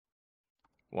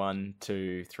1,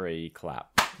 2, 3,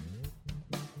 clap.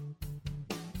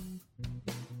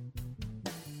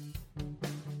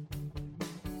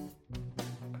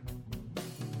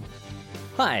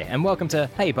 Hi, and welcome to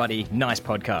Hey Buddy, Nice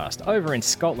Podcast. Over in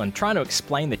Scotland, trying to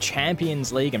explain the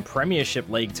Champions League and Premiership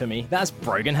League to me, that's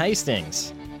Brogan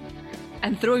Hastings.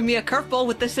 And throwing me a curveball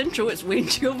with this intro, it's Wayne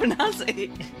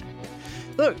Giovanazzi.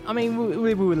 Look, I mean,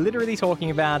 we were literally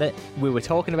talking about it. We were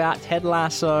talking about Ted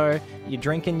Lasso. You're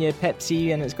drinking your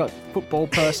Pepsi and it's got football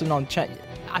person on chat.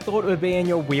 I thought it would be in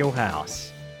your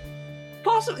wheelhouse.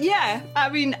 Possibly, yeah. I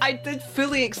mean, I did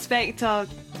fully expect I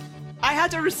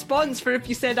had a response for if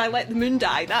you said I let the moon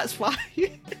die, that's why.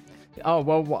 Oh,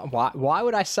 well, why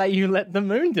would I say you let the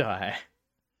moon die?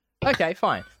 Okay,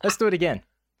 fine. Let's do it again.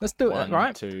 Let's do it, right?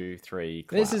 1, 2, 3,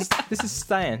 clap. This is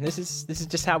staying. This is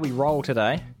just how we roll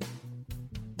today.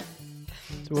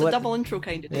 It's a double intro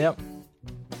kind of thing. Yep.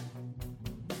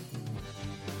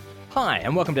 Hi,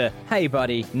 and welcome to Hey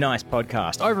Buddy, Nice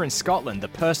Podcast. Over in Scotland, the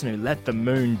person who let the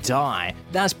moon die,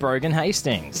 that's Brogan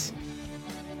Hastings.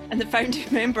 And the founding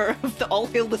member of the All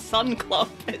Hail the Sun Club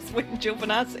is Wayne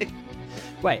Giovanazzi.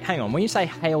 Wait, hang on. When you say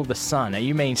Hail the Sun,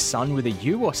 you mean sun with a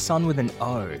U or sun with an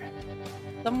O?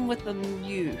 Sun with an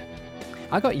U.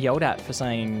 I got yelled at for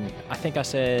saying, I think I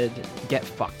said, get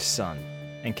fucked, son.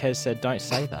 And Kez said, don't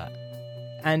say that.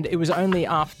 And it was only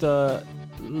after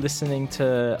listening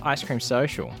to Ice Cream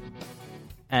Social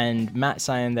and Matt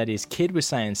saying that his kid was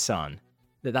saying son,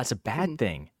 that's a bad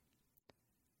thing.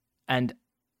 And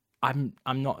I'm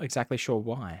not exactly sure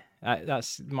why.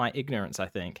 That's my ignorance, I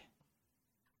think.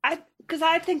 Because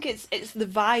I think it's the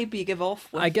vibe you give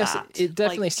off with I guess that. it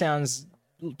definitely sounds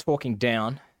talking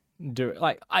down.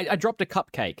 I dropped a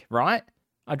cupcake, right?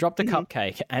 I dropped a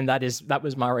cupcake, and that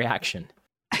was my reaction.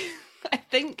 I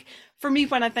think, for me,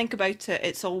 when I think about it,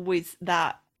 it's always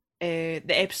that, the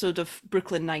episode of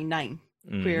Brooklyn Nine-Nine,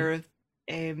 where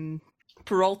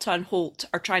Peralta and Holt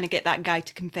are trying to get that guy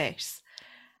to confess.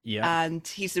 Yeah. And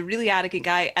he's a really arrogant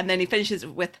guy, and then he finishes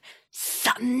it with,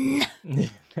 son!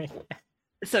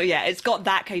 So yeah, it's got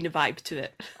that kind of vibe to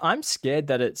it. I'm scared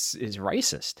that it's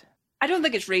racist. I don't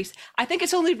think it's racist. I think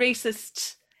it's only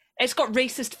racist. It's got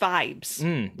racist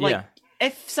vibes. Yeah.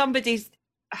 If somebody's...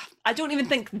 I don't even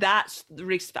think that's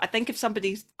racist. I think if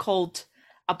somebody's called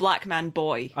a black man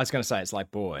boy... I was going to say it's like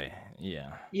boy.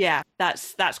 Yeah. Yeah,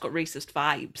 that's got racist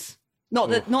vibes. Not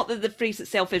that the phrase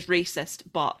itself is racist,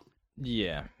 but...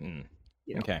 Yeah.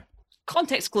 Okay.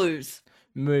 Context clues.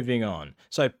 Moving on.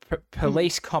 So,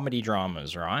 police comedy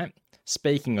dramas, right?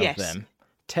 Speaking of them,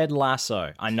 Ted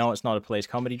Lasso. I know it's not a police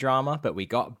comedy drama, but we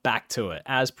got back to it,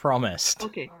 as promised.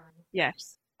 Okay.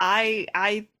 Yes.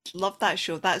 I love that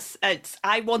show.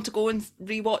 I want to go and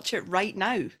rewatch it right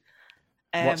now.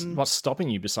 What's stopping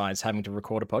you besides having to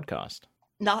record a podcast?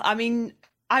 No, I mean,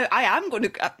 I am going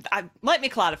to... let me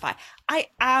clarify. I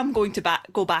am going to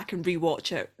go back and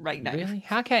rewatch it right now. Really?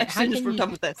 As soon as we're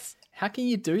done with this. How can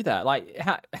you do that? Like,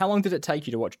 how long did it take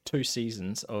you to watch 2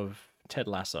 seasons of Ted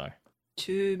Lasso?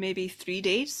 2, maybe 3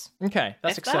 days. Okay,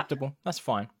 that's acceptable. That's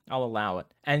fine. I'll allow it.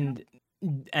 And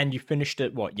you finished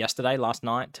it, what, yesterday, last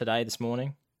night, today, this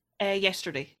morning?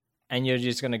 Yesterday. And you're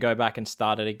just going to go back and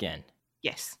start it again?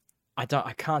 Yes. I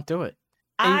can't do it.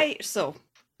 So,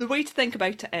 the way to think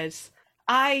about it is,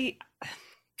 I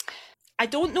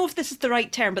don't know if this is the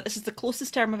right term, but this is the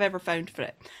closest term I've ever found for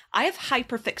it. I have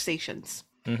hyperfixations.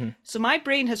 Mm-hmm. So my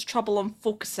brain has trouble on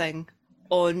focusing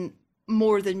on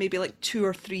more than maybe like 2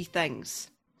 or 3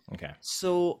 things. Okay.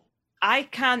 So I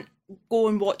can't go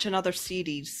and watch another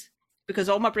series because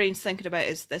all my brain's thinking about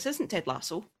is, this isn't Ted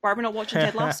Lasso. Why are we not watching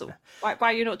Ted Lasso? Why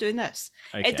are you not doing this?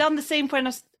 Okay. It done the same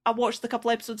when I watched a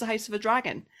couple episodes of House of a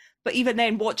Dragon. But even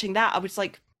then, watching that, I was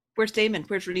like, where's Damon?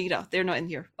 Where's Rhaenyra? They're not in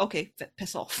here. Okay,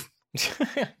 piss off.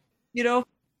 You know?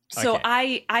 So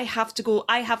okay. I have to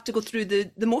go through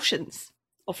the motions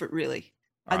of it, really,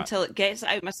 until it gets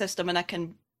out of my system and I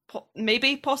can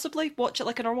possibly watch it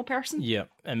like a normal person. Yep,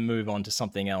 and move on to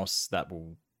something else that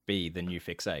will be the new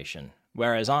fixation.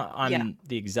 Whereas I'm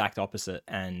the exact opposite,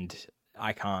 and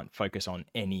I can't focus on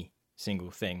any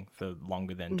single thing for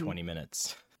longer than 20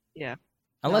 minutes. Yeah.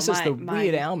 Unless it's the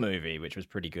Weird Al movie, which was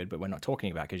pretty good, but we're not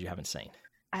talking about because you haven't seen.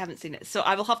 I haven't seen it, so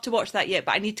I will have to watch that yet,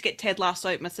 but I need to get Ted Lasso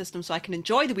out of my system so I can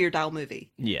enjoy the Weird Al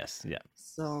movie. Yes, yeah.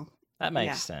 So that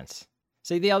makes sense.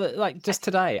 See, the other, just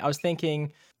today, I was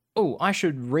thinking, I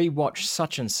should rewatch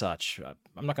such and such.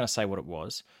 I'm not going to say what it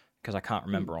was because I can't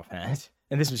remember offhand.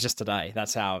 And this was just today.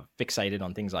 That's how fixated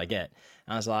on things I get.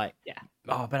 And I was like,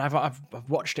 but I've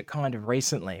watched it kind of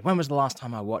recently. When was the last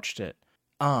time I watched it?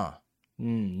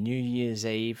 New Year's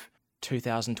Eve,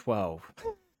 2012.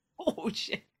 Oh,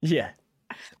 shit. Yeah.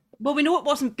 Well, we know it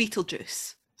wasn't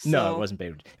Beetlejuice. No, it wasn't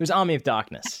Beetlejuice. It was Army of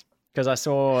Darkness. Because I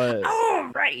saw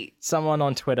someone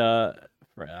on Twitter,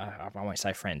 I won't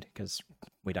say friend because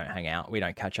we don't hang out. We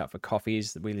don't catch up for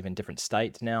coffees. We live in different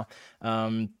states now.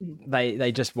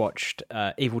 They just watched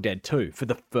Evil Dead 2 for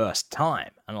the first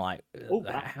time. And I'm like,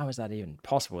 how is that even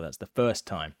possible? That's the first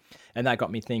time. And that got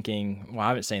me thinking, well, I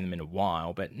haven't seen them in a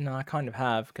while, but no, I kind of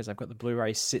have because I've got the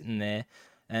Blu-ray sitting there.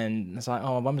 And it's like,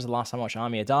 oh, when was the last time I watched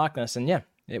Army of Darkness? And yeah,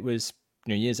 it was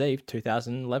New Year's Eve,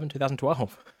 2011,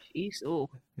 2012. Jeez, oh.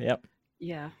 Yep.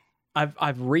 Yeah.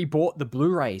 I've rebought the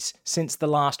Blu-rays since the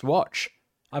last watch.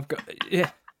 I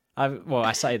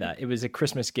say that. It was a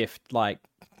Christmas gift, like,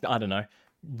 I don't know,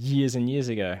 years and years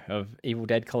ago of Evil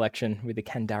Dead collection with the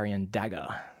Kandarian dagger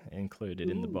included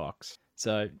in the box.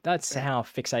 So that's how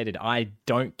fixated I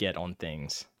don't get on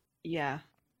things. Yeah.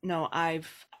 No,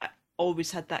 I've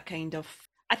always had that kind of...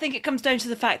 I think it comes down to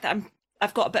the fact that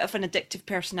I've got a bit of an addictive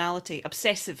personality,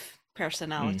 obsessive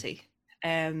personality,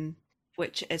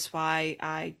 which is why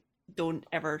I don't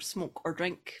ever smoke or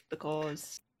drink,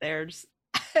 because there's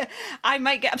I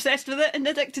might get obsessed with it and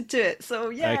addicted to it. So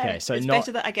yeah, okay, so it's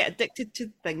better that I get addicted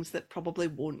to things that probably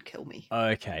won't kill me.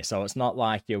 Okay, so it's not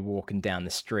like you're walking down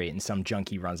the street and some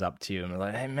junkie runs up to you and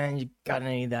like, hey man, you got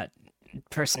any of that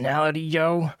personality,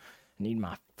 yo? I need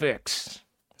my fix.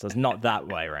 So it's not that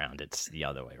way around, it's the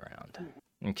other way around.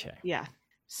 Okay. Yeah.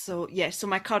 So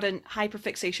my current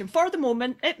hyperfixation for the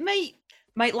moment, it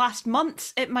might last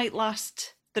months, it might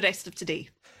last the rest of today.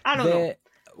 I don't know.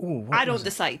 Ooh, I don't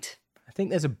decide. I think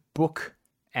there's a book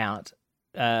out,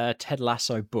 Ted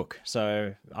Lasso book.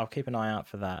 So I'll keep an eye out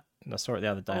for that. I saw it the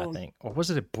other day, I think. Or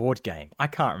was it a board game? I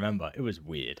can't remember. It was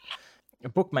weird. A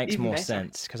book makes more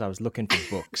sense because I was looking for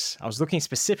books. I was looking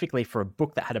specifically for a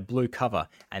book that had a blue cover,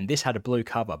 and this had a blue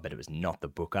cover, but it was not the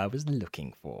book I was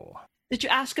looking for. Did you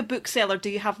ask a bookseller, do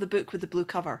you have the book with the blue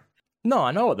cover? No,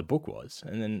 I know what the book was,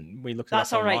 and then we looked it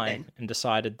up online and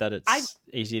decided that it's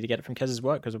easier to get it from Kez's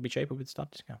work because it'll be cheaper with stock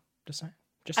discount. Just saying.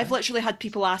 I've literally had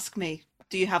people ask me,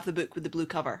 do you have the book with the blue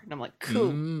cover? And I'm like,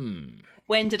 cool.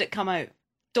 When did it come out?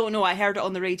 Don't know, I heard it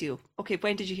on the radio. Okay,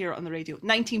 when did you hear it on the radio?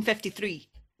 1953.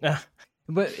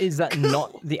 But is that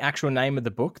not the actual name of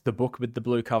the book with the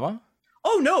blue cover?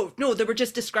 Oh, no, they were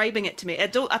just describing it to me. I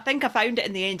think I found it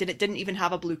in the end and it didn't even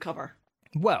have a blue cover.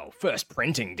 Well, first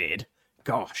printing did.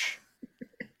 Gosh.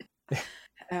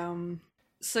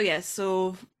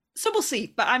 So we'll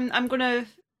see. But I'm gonna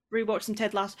rewatch some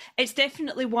Ted Lasso. It's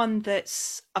definitely one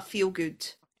that's a feel-good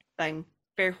thing.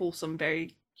 Very wholesome,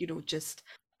 very, just...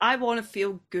 I want to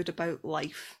feel good about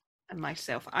life and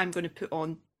myself. I'm going to put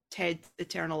on Ted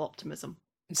Eternal Optimism.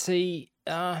 See,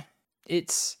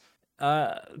 it's...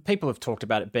 people have talked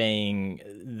about it being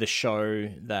the show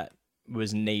that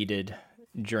was needed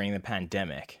during the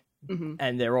pandemic. Mm-hmm.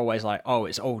 And they're always like, oh,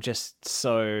 it's all just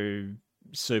so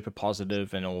super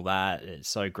positive and all that. It's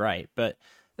so great. But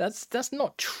that's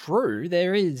not true.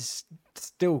 There is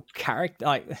still character.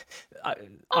 Like,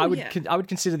 I would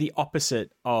consider the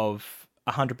opposite of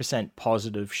 100%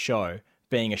 positive show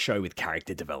being a show with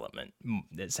character development.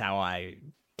 That's how I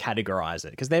categorize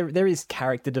it. Because there is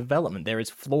character development. There is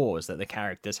flaws that the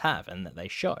characters have and that they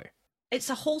show.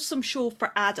 It's a wholesome show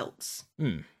for adults.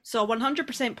 So a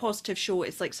 100% positive show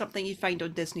is like something you find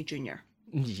on Disney Junior.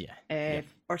 Yeah.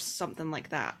 Or something like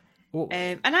that.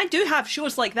 And I do have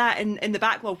shows like that in the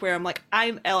backlog where I'm like,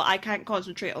 I'm ill, I can't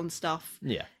concentrate on stuff.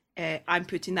 Yeah. I'm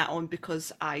putting that on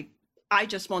because I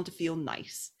just want to feel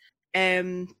nice.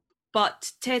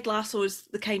 But Ted Lasso is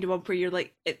the kind of one where you're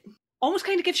like, it almost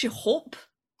kind of gives you hope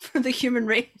for the human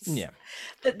race. Yeah.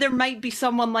 That there might be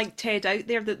someone like Ted out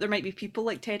there, that there might be people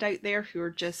like Ted out there who are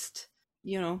just,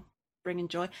 bringing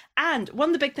joy. And one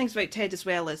of the big things about Ted as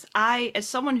well is as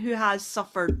someone who has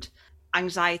suffered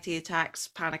anxiety attacks,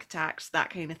 panic attacks, that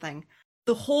kind of thing,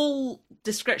 the whole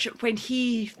description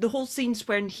the whole scenes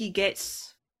when he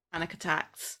gets panic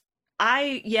attacks,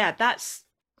 that's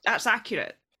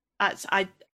accurate. I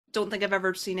don't think I've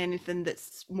ever seen anything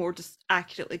that's more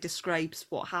accurately describes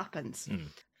what happens.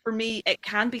 For me, it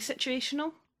can be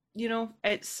situational.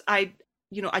 I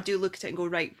do look at it and go,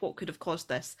 right, what could have caused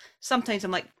this? Sometimes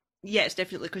I'm like, yeah, it's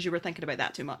definitely because you were thinking about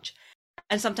that too much.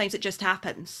 And sometimes it just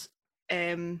happens.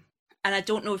 And I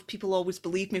don't know if people always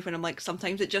believe me when I'm like,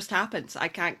 sometimes it just happens. I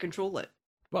can't control it.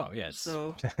 Well, yes.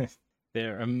 So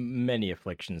there are many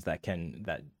afflictions that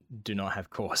do not have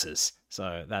causes.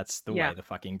 So that's the way the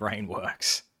fucking brain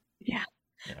works. Yeah.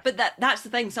 But that's the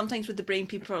thing. Sometimes with the brain,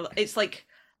 it's like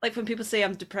when people say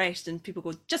I'm depressed and people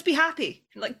go, just be happy.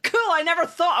 You're like, cool, I never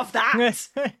thought of that.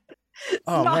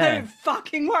 Not how it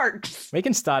fucking works. We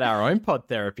can start our own pod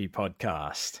therapy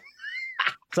podcast.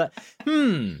 It's like,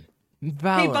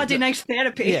 Valid. Hey, buddy, nice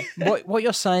therapy. Yeah, what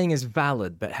you're saying is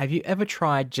valid, but have you ever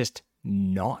tried just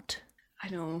not? I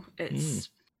know, it's...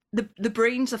 The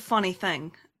brain's a funny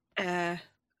thing. I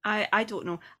don't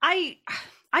know. I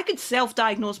could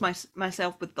self-diagnose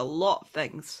myself with a lot of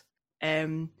things.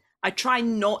 I try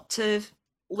not to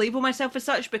label myself as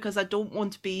such because I don't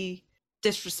want to be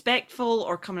disrespectful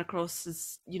or coming across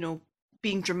as,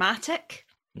 being dramatic.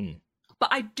 But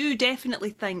I do definitely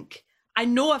think, I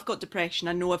know I've got depression,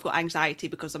 I know I've got anxiety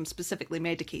because I'm specifically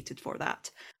medicated for that.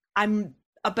 I'm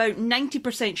about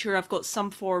 90% sure I've got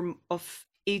some form of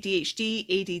ADHD,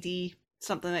 ADD,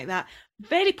 something like that.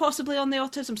 Very possibly on the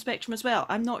autism spectrum as well.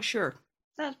 I'm not sure.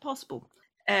 That's possible.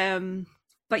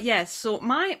 But yeah, so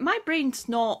my brain's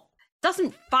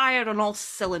doesn't fire on all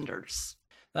cylinders.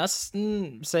 That's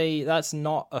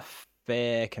not a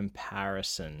fair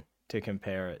comparison to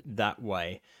compare it that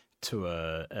way to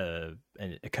a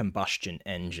combustion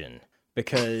engine,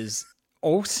 because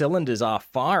all cylinders are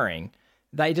firing.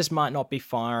 They just might not be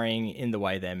firing in the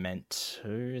way they're meant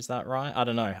to. Is that right? I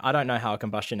don't know. I don't know how a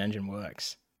combustion engine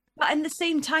works. But at the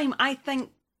same time, I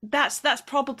think that's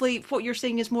probably what you're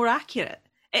saying is more accurate.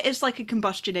 It is like a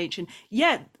combustion engine.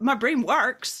 Yeah, my brain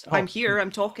works. I'm here,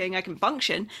 I'm talking, I can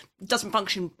function. It doesn't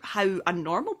function how a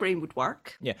normal brain would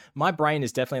work. Yeah, my brain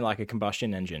is definitely like a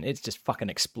combustion engine. It's just fucking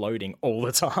exploding all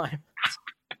the time.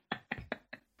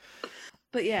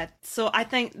 But yeah, so I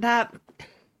think that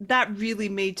really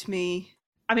made me...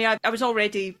 I mean, I'd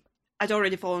already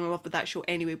fallen in love with that show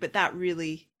anyway, but that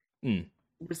really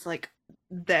was like,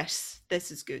 this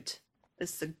is good.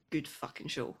 This is a good fucking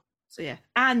show. So yeah.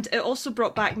 And it also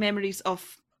brought back memories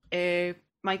of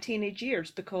my teenage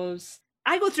years, because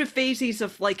I go through phases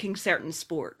of liking certain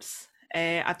sports.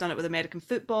 I've done it with American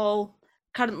football,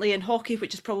 currently in hockey,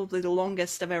 which is probably the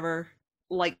longest I've ever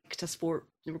liked a sport.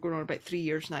 We're going on about 3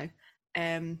 years now.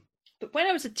 But when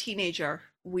I was a teenager,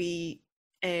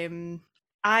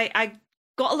 I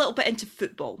got a little bit into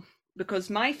football because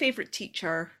my favourite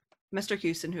teacher, Mr.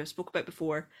 Hewson, who I spoke about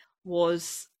before,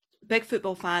 was a big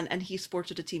football fan, and he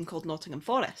supported a team called Nottingham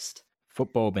Forest.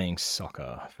 Football being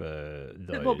soccer for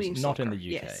those not in the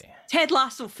UK. Yes. Ted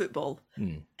Lasso football.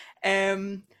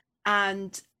 And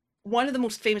one of the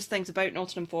most famous things about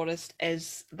Nottingham Forest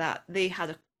is that they had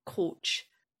a coach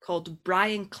called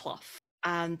Brian Clough.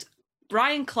 And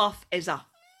Brian Clough is a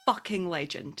fucking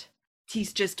legend.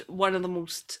 He's just one of the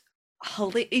most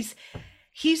hilarious.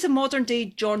 He's a modern day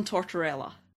John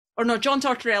Tortorella. Or no, John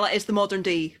Tortorella is the modern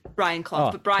day Brian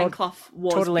Clough, but Brian Clough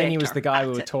was Tortellini was the guy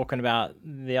we were talking about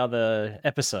the other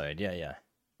episode. Yeah.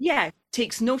 Yeah,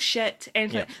 takes no shit.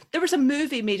 Anything. Yeah. There was a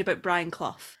movie made about Brian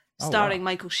Clough, starring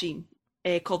Michael Sheen,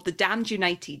 called The Damned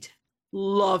United.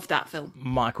 Love that film.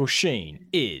 Michael Sheen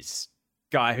is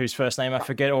guy whose first name I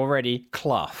forget already,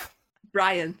 Clough.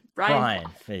 Brian.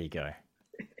 There you go.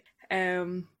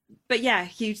 But yeah,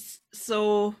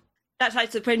 that's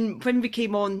actually when we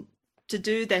came on to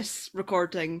do this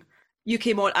recording, you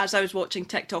came on as I was watching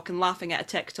TikTok and laughing at a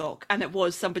TikTok, and it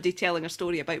was somebody telling a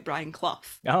story about Brian Clough.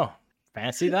 Oh,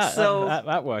 fancy that. So,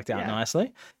 that worked out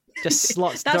nicely. Just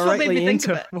slots directly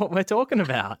into what we're talking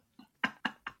about.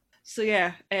 So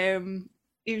yeah,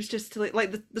 he was just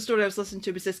like the story I was listening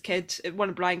to was this kid at one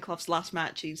of Brian Clough's last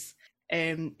matches.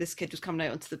 This kid was coming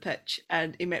out onto the pitch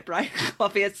and he met Brian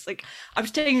Clough. It's like, I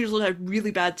was 10 years old, I had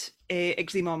really bad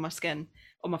eczema on my skin,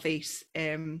 on my face.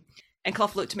 And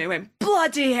Clough looked at me and went,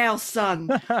 "Bloody hell,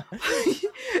 son.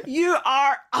 You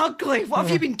are ugly. What have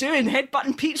you been doing?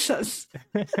 Headbutting pizzas?"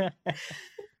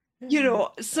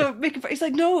 So he's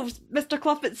like, "No, Mr.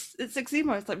 Clough, it's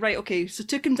eczema." It's like, right, okay. So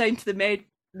took him down to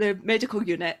the medical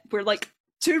unit where like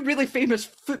two really famous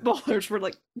footballers were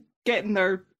like getting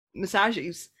their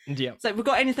massages. Yeah. It's like, "We've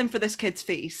got anything for this kid's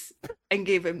face?" And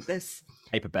gave him this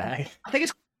paper bag. I think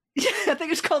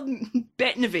it's called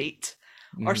Betnovate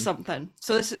or something.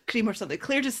 So this cream or something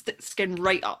cleared his skin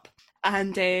right up,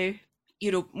 and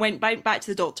went back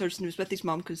to the doctors and was with his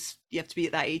mum because you have to be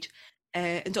at that age.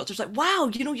 And doctor's like,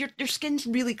 "Wow, your skin's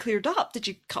really cleared up. Did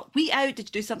you cut wheat out? Did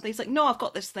you do something?" He's like, "No, I've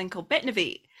got this thing called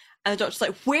Betnovate." And the doctor's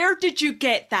like, "Where did you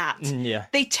get that?" Yeah.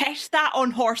 "They test that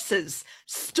on horses.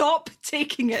 Stop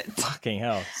taking it." Fucking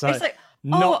hell. So it's like,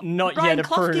 not Brian yet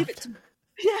Clough approved. gave it to me.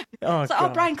 Yeah. Oh, it's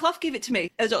like, Brian Clough gave it to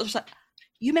me. And the doctor's like,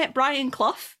 "You met Brian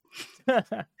Clough?"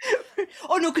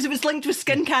 Oh no, because it was linked with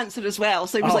skin cancer as well.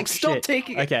 So he was like, "Stop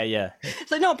taking it." Okay, yeah.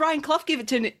 It's like, "No, Brian Clough gave it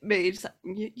to me." He's like,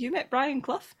 you met Brian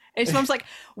Clough? And his mum's like,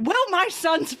 "Will my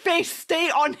son's face stay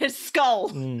on his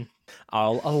skull?"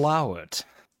 I'll allow it.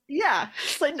 Yeah.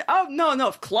 It's like, "Oh no,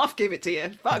 if Clough gave it to you,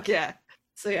 fuck yeah."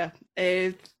 So yeah,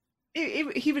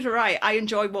 he was alright. I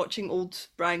enjoy watching old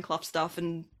Brian Clough stuff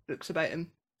and books about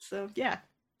him. So yeah.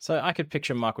 So I could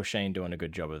picture Michael Sheen doing a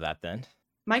good job of that then.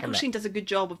 Michael Sheen does a good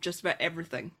job of just about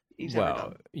everything he's ever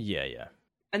done. Yeah.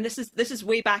 And this is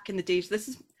way back in the days.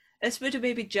 This would have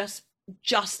maybe just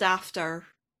after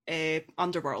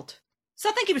Underworld. So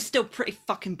I think he was still pretty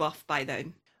fucking buff by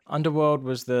then. Underworld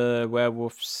was the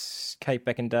werewolves, Kate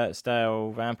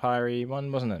Beckinsale vampire-y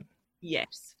one, wasn't it?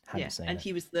 Yes. Haven't seen and it.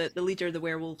 He was the leader of the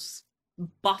werewolves,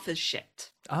 buff as shit.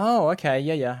 Oh, okay.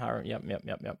 Yeah.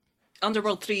 Yep.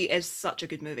 Underworld 3 is such a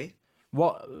good movie.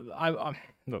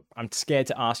 Look, I'm scared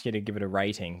to ask you to give it a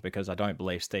rating because I don't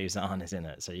believe Steve Zahn is in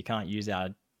it. So you can't use our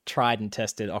tried and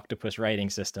tested octopus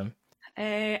rating system.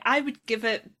 I would give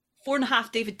it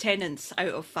 4.5 David Tennants out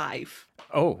of 5.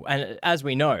 Oh, and as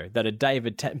we know,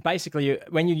 that basically,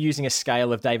 when you're using a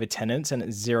scale of David Tennant's and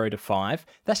it's 0 to 5,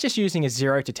 that's just using a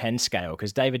 0 to 10 scale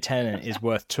because David Tennant is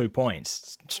worth 2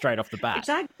 points straight off the bat.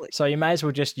 Exactly. So you may as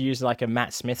well just use like a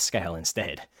Matt Smith scale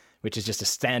instead, which is just a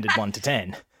standard 1 to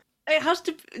 10. It has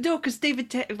to, no, because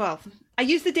I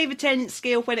use the David Tennant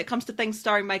scale when it comes to things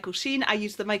starring Michael Sheen. I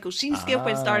use the Michael Sheen scale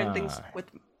when starring things with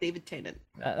David Tennant.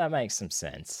 That makes some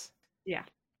sense. Yeah.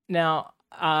 Now,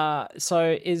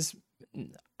 so is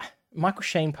Michael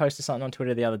Sheen posted something on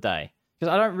Twitter the other day?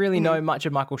 Because I don't really know much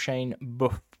of Michael Sheen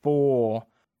before,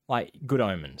 like, Good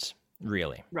Omens,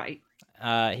 really. Right.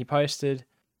 He posted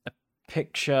a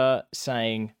picture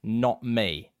saying, "Not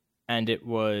me," and it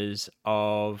was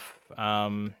of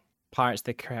Pirates of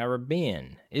the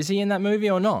Caribbean. Is he in that movie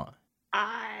or not?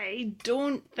 I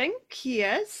don't think he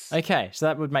is. Okay, so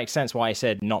that would make sense why he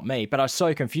said "not me," but I was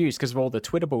so confused because of all the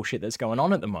Twitter bullshit that's going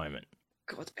on at the moment.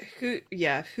 God, who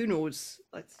knows?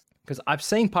 Because I've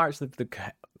seen Pirates of the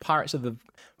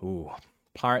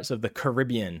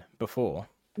Caribbean before.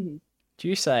 Mm-hmm. Do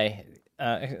you say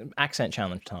accent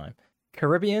challenge time?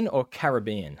 Caribbean or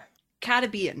Caribbean?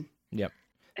 Caribbean. Yep.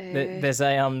 There's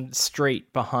a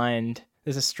street behind.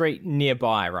 There's a street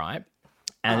nearby, right?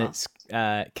 And it's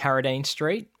Carradine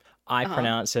Street. I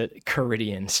pronounce it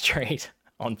Caridian Street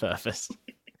on purpose.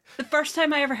 The first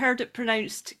time I ever heard it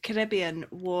pronounced Caribbean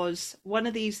was one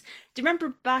of these. Do you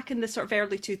remember back in the sort of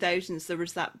early 2000s, there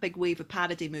was that big wave of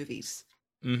parody movies?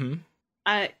 Mm-hmm.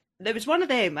 There was one of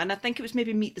them, and I think it was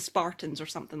maybe Meet the Spartans or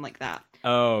something like that.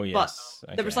 Oh, yes.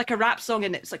 But there was like a rap song,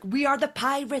 and it's like, "We are the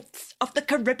pirates of the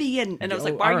Caribbean." And I was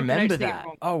like, why are you pronouncing that? It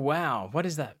wrong? Oh, wow. What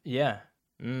is that? Yeah.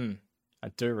 I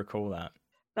do recall that.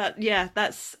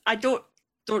 I don't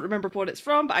remember what it's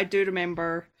from, but I do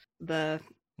remember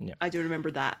I do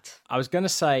remember that. I was going to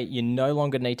say you no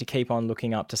longer need to keep on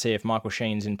looking up to see if Michael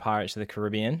Sheen's in Pirates of the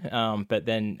Caribbean, but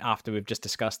then after we've just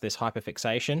discussed this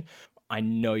hyperfixation, I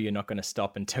know you're not going to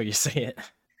stop until you see it.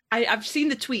 I've seen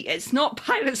the tweet. It's not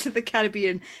Pirates of the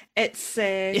Caribbean. It's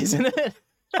isn't it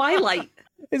Twilight?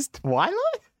 It's Twilight?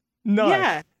 No.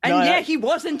 Yeah, and he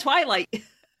was in Twilight.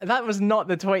 That was not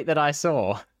the tweet that I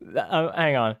saw.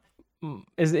 Hang on.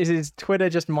 Is his Twitter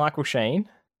just Michael Sheen?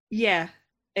 Yeah.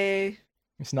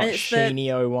 It's not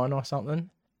Sheeny01 or something?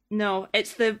 No,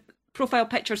 it's the profile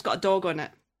picture's got a dog on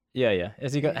it. Yeah.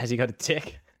 Has he got a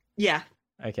tick? Yeah.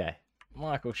 Okay.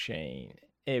 Michael Sheen.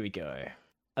 Here we go.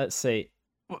 Let's see.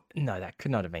 No, that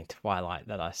could not have been Twilight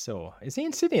that I saw. Is he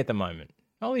in Sydney at the moment?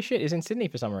 Holy shit, he's in Sydney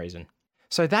for some reason.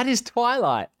 So that is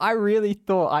Twilight.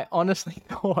 I honestly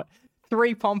thought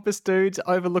 3 pompous dudes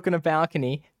overlooking a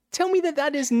balcony. Tell me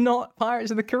that is not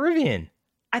Pirates of the Caribbean.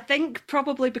 I think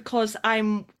probably because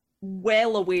I'm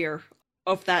well aware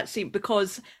of that scene,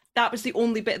 because that was the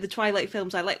only bit of the Twilight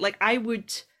films I like. Like, I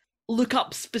would look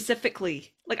up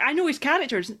specifically. Like, I know his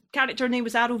character name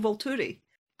was Arrow Volturi,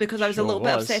 because I was a little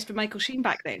bit obsessed with Michael Sheen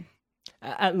back then.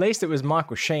 At least it was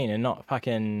Michael Sheen and not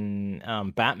fucking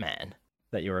Batman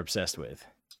that you were obsessed with.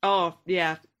 Oh,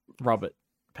 yeah. Robert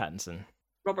Pattinson.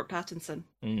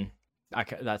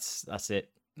 Okay, that's it.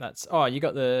 You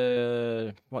got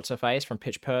the what's her face from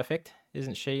Pitch Perfect?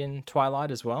 Isn't she in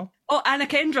Twilight as well? Oh, Anna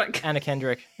Kendrick.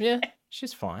 Yeah,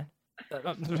 she's fine.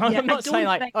 I'm not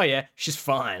saying she's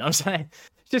fine. I'm saying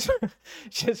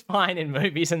she's fine in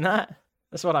movies and that.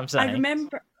 That's what I'm saying. I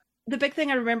remember the big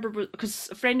thing I remember was because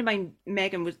a friend of mine,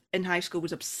 Megan, was in high school,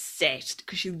 was obsessed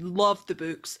because she loved the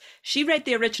books. She read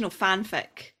the original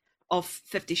fanfic of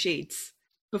 50 Shades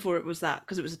before it was that,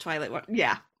 because it was a Twilight one.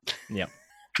 Yeah. Yeah.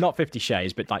 Not 50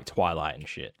 Shades, but like Twilight and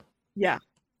shit. Yeah.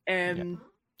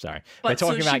 Sorry. We're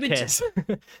talking about Kiss.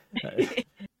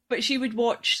 But she would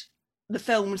watch the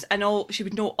films and she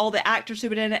would know all the actors who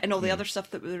were in it and all the other stuff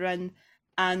that were in.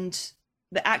 And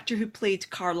the actor who played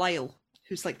Carlisle,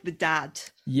 who's like the dad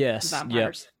of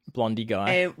vampires. Blondie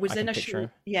guy. Was in a show.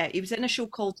 Yeah, he was in a show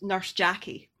called Nurse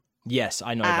Jackie. Yes,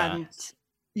 I know that.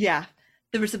 Yeah,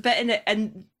 there was a bit in it,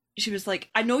 and she was like,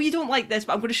 "I know you don't like this,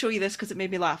 but I'm going to show you this because it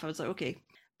made me laugh." I was like, "Okay."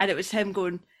 and it was him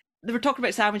going, they were talking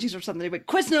about sandwiches or something. He went,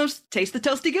 Quiznos, taste the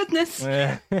toasty goodness.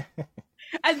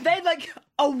 And then, like,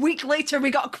 a week later,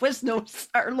 we got a Quiznos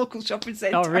at our local shopping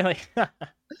centre. Oh, really?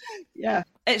 Yeah.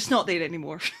 It's not there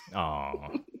anymore.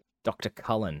 Oh, Dr.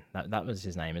 Cullen. That was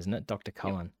his name, isn't it? Dr.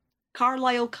 Cullen. Yep.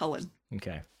 Carlisle Cullen.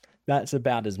 Okay. That's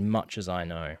about as much as I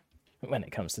know when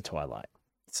it comes to Twilight.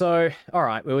 So, all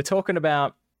right, we were talking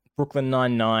about Brooklyn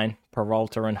Nine-Nine,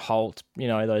 Peralta and Holt, you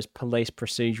know, those police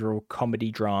procedural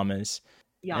comedy dramas.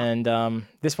 Yeah. And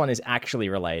this one is actually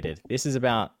related. This is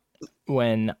about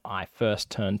when I first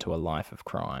turned to a life of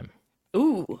crime.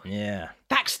 Ooh. Yeah.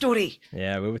 Backstory.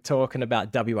 Yeah, we were talking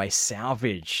about WA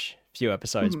Salvage a few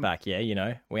episodes back. Yeah, you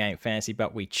know, we ain't fancy,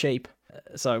 but we cheap.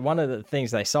 So one of the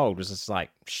things they sold was this,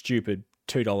 like, stupid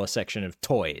 $2 section of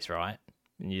toys, right?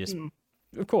 And you just,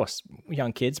 of course,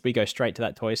 young kids, we go straight to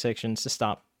that toy section to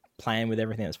start playing with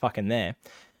everything that's fucking there.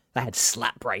 They had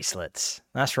slap bracelets.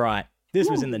 That's right. This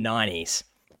was in the 90s.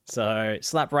 So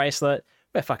slap bracelet,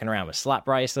 we're fucking around with slap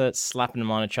bracelets, slapping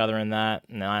them on each other and that.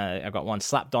 And I got one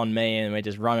slapped on me and we're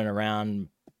just running around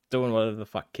doing whatever the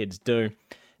fuck kids do.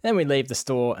 Then we leave the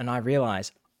store and I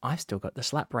realize I've still got the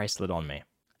slap bracelet on me.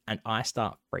 And I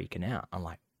start freaking out. I'm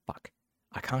like, fuck,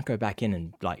 I can't go back in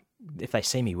and, like, if they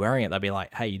see me wearing it, they'll be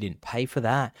like, hey, you didn't pay for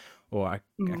that. Or I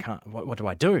can't, what do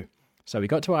I do? So we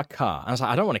got to our car. And I was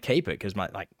like, I don't want to keep it because my,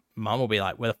 like, mum will be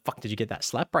like, where the fuck did you get that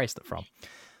slap bracelet from?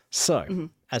 So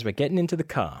as we're getting into the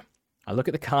car, I look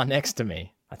at the car next to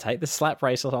me. I take the slap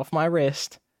bracelet off my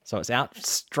wrist, so it's out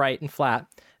straight and flat,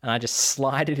 and I just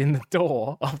slide it in the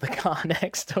door of the car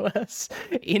next to us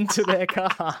into their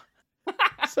car.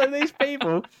 So these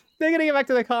people, they're going to get back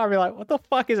to the car and be like, what the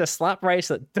fuck is a slap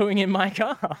bracelet doing in my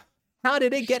car? How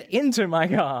did it get into my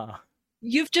car?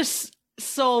 You've just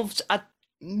solved a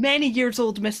many years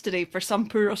old mystery for some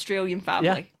poor Australian family.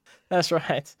 Yeah, that's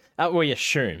right. We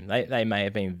assume they may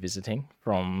have been visiting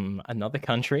from another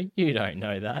country. You don't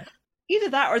know that. Either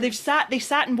that or they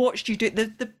sat and watched you do it.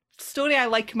 The story I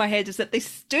like in my head is that they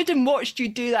stood and watched you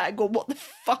do that and go, what the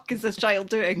fuck is this child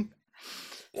doing?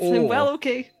 So, well,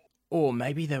 okay. Or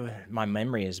maybe my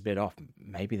memory is a bit off.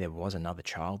 Maybe there was another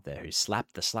child there who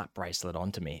slapped the slap bracelet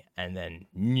onto me and then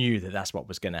knew that that's what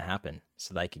was going to happen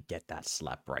so they could get that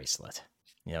slap bracelet.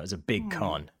 You know, it was a big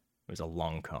con. It was a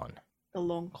long con. A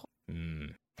long con.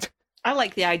 I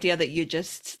like the idea that you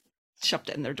just shoved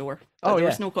it in their door. There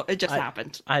was no it just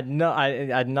happened. I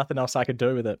had nothing else I could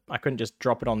do with it. I couldn't just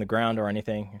drop it on the ground or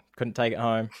anything. Couldn't take it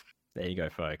home. There you go,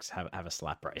 folks. Have a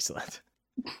slap bracelet.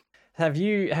 Have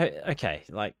you... Okay,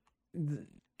 like...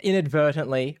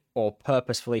 inadvertently or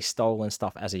purposefully stolen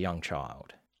stuff as a young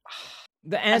child?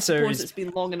 The answer is it's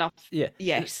been long enough. Yeah.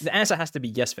 Yes. The answer has to be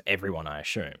yes for everyone, I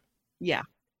assume. Yeah.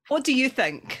 What do you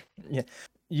think? Yeah.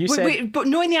 You said wait, but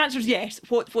knowing the answer is yes.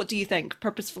 What do you think?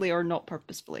 Purposefully or not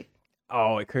purposefully?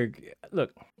 Oh, it could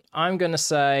look, I'm gonna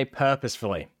say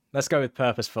purposefully. Let's go with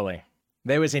purposefully.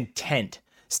 There was intent.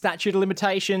 Statute of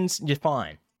limitations, you're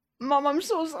fine. Mum, I'm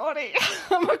so sorry.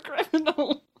 I'm a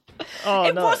criminal. Oh,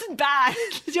 it wasn't bad.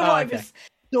 You know what? It was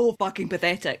so fucking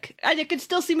pathetic. And I could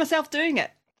still see myself doing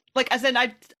it. Like, as in,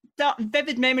 I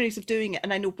vivid memories of doing it,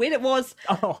 and I know where it was.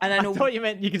 Oh, and I thought you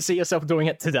meant you could see yourself doing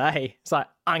it today. It's like,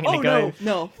 I'm going to go.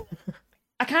 No.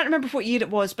 I can't remember what year it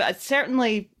was, but it's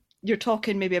certainly, you're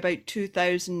talking maybe about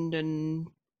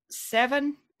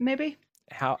 2007, maybe.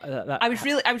 I was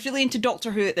really into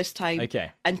Doctor Who at this time.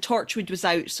 Okay. And Torchwood was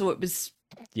out, so it was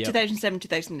 2007,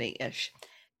 2008-ish.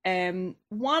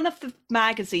 One of the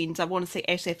magazines, I want to say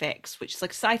SFX, which is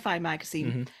like a sci-fi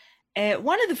magazine,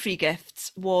 one of the free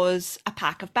gifts was a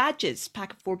pack of 4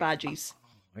 badges.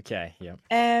 Okay, yeah.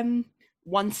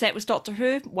 One set was Doctor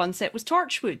Who, one set was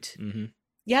Torchwood.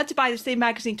 You had to buy the same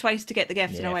magazine twice to get the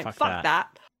gift, and I went, fuck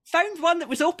that. Found one that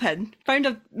was open, found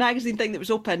a magazine thing that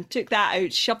was open, took that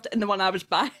out, shoved it in the one I was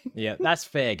buying. Yeah, that's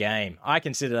fair game. I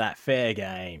consider that fair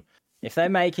game. If they're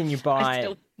making you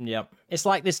buy... Yep. It's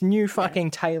like this new fucking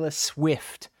Taylor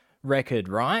Swift record,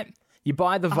 right? You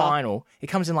buy the vinyl, it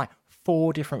comes in like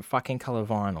 4 different fucking colour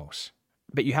vinyls.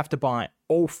 But you have to buy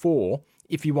all 4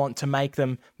 if you want to make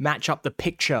them match up the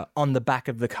picture on the back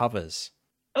of the covers.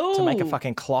 Oh, to make a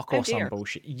fucking clock or some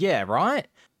bullshit. Yeah, right?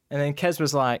 And then Kez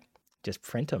was like, just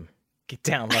print them.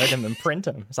 Download them and print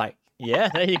them. It's like, yeah,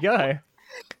 there you go.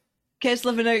 Kez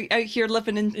living out here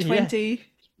living in 20...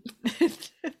 Yeah.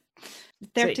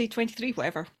 30, 23,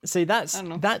 whatever. See,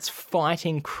 that's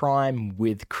fighting crime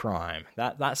with crime.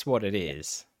 That's what it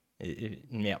is.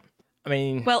 Yeah. I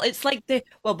mean... Well, it's like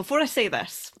before I say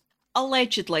this,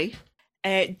 allegedly,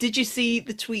 did you see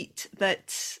the tweet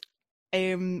that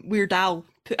Weird Al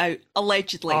put out,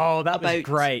 allegedly? Oh, that was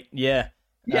great, yeah.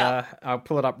 I'll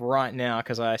pull it up right now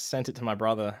because I sent it to my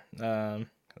brother, so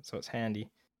it's handy.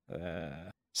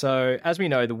 So, as we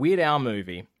know, the Weird Al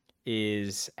movie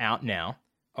is out now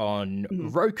on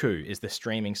Roku, is the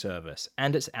streaming service,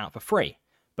 and it's out for free.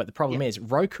 But the problem is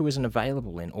Roku isn't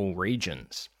available in all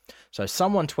regions. So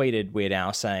someone tweeted Weird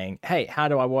Al saying, "Hey, how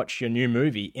do I watch your new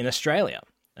movie in Australia?"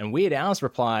 And Weird Al's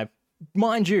reply,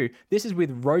 mind you, this is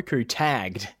with Roku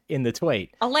tagged in the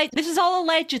tweet. This is all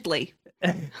allegedly.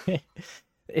 The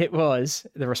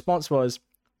response was,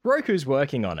 Roku's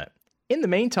working on it. In the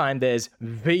meantime, there's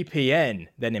VPN,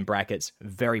 then in brackets,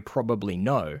 very probably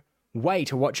no, way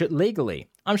to watch it legally.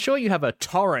 I'm sure you have a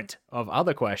torrent of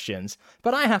other questions,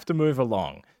 but I have to move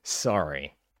along.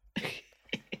 Sorry.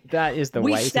 That is the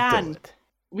way to do it.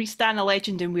 We stand a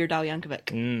legend in Weird Al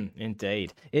Yankovic.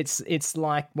 Indeed. It's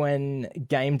like when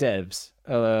game devs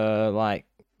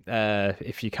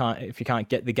if you can't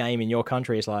get the game in your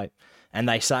country, it's like, and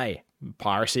they say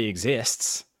piracy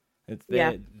exists.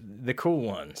 They're the cool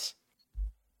ones.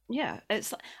 Yeah,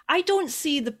 I don't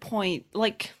see the point,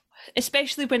 like,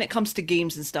 especially when it comes to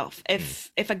games and stuff.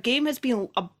 If a game has been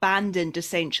abandoned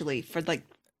essentially for like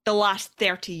the last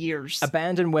 30 years,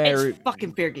 it's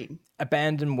fucking fair game.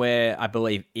 Abandonware, I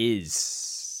believe,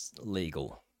 is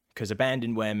legal because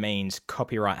abandonware means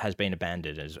copyright has been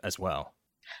abandoned as well.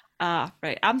 Ah,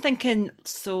 right. I'm thinking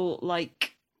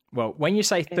Well, when you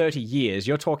say 30 years,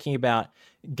 you're talking about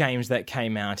games that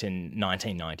came out in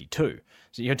 1992.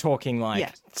 So you're talking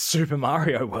Super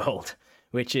Mario World,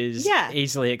 which is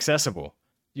easily accessible.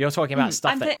 You're talking about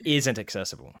stuff that isn't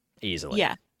accessible easily.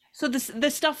 Yeah. So the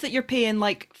stuff that you're paying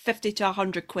like 50 to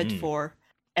 100 quid for,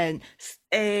 and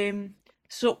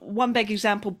so one big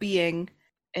example being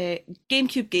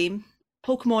GameCube game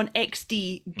Pokemon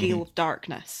XD Gale of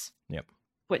Darkness. Yep.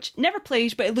 Which never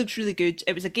played, but it looks really good.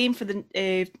 It was a game for the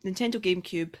Nintendo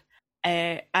GameCube,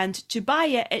 and to buy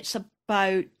it, it's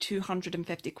about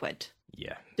 250 quid.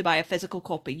 Yeah. To buy a physical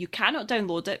copy. You cannot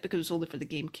download it because it's only for the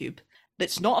GameCube.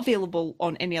 It's not available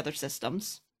on any other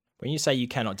systems. When you say you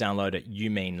cannot download it, you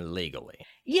mean legally.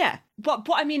 Yeah, but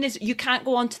what I mean is you can't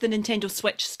go onto the Nintendo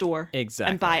Switch store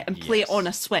and buy it and play it on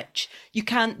a Switch. You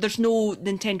can't. There's no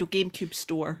Nintendo GameCube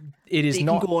store. It is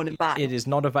not. You can go on and buy. It is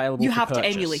not available. You for have purchase. to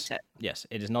emulate it. Yes,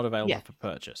 it is not available for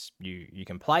purchase. You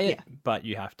can play it, but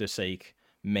you have to seek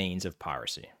means of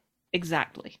piracy.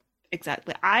 Exactly.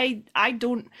 I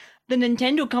don't. The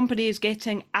Nintendo company is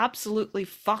getting absolutely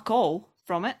fuck all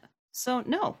from it. So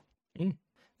no.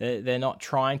 They're not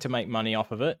trying to make money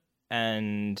off of it,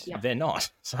 and they're not.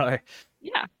 So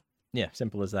yeah,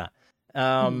 simple as that.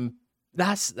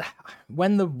 That's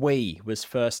when the Wii was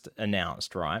first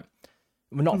announced, right?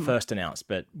 Well, not first announced,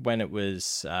 but when it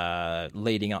was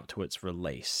leading up to its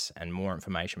release and more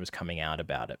information was coming out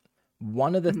about it.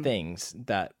 One of the things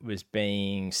that was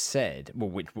being said, well,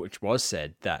 which was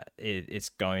said, that it's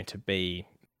going to be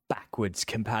backwards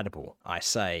compatible, I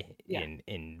say in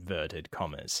inverted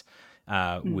commas,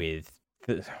 with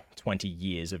the 20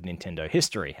 years of Nintendo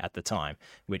history at the time,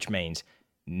 which means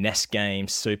NES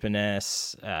games, Super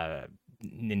NES,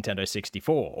 Nintendo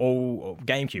 64, all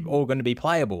GameCube, all going to be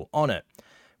playable on it,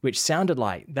 which sounded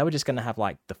like they were just going to have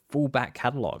like the full back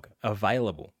catalog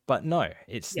available. But no,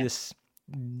 it's this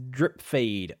drip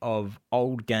feed of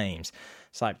old games.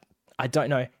 It's like, I don't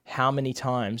know how many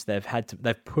times they've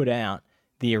put out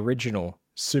the original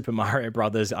Super Mario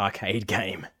Brothers arcade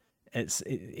game.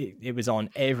 It was on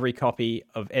every copy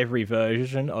of every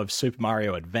version of Super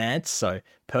Mario Advance. So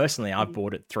personally, I've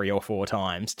bought it 3 or 4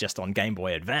 times just on Game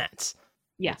Boy Advance.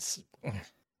 Yes.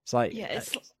 It's like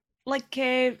it's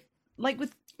like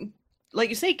with, like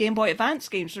you say, Game Boy Advance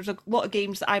games. There's a lot of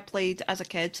games that I played as a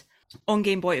kid on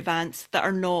Game Boy Advance that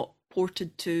are not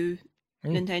ported to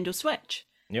Nintendo Switch.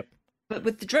 Yep. But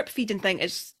with the drip feeding thing,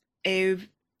 it's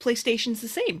PlayStation's the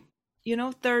same. You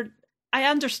know, I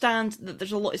understand that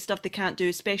there's a lot of stuff they can't do,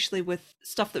 especially with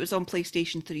stuff that was on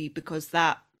PlayStation 3, because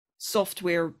that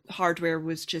hardware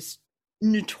was just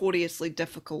notoriously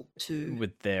difficult to...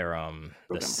 With their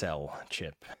the cell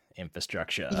chip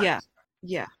infrastructure.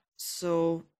 Yeah.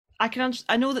 So I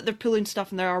know that they're pulling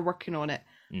stuff and they are working on it,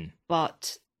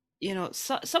 but, you know,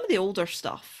 some of the older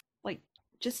stuff, like,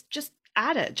 just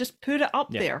add it, just put it up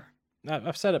there.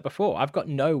 I've said it before. I've got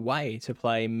no way to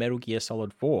play Metal Gear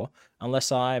Solid 4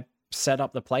 unless I set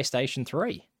up the PlayStation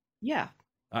 3. Yeah.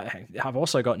 I've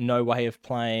also got no way of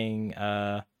playing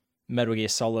Metal Gear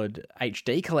Solid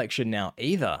HD Collection now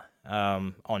either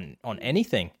on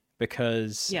anything,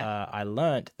 because I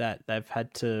learnt that they've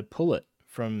had to pull it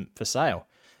for sale.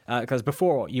 Because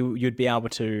before you'd be able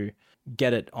to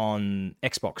get it on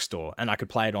Xbox Store and I could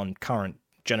play it on current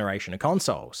generation of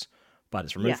consoles, but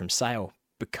it's removed from sale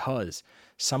because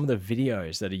some of the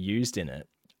videos that are used in it,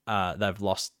 they've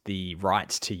lost the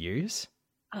rights to use.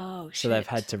 Oh, shit. So they've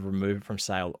had to remove it from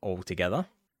sale altogether,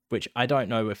 which I don't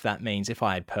know if that means if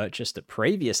I had purchased it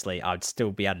previously, I'd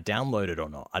still be able to download it or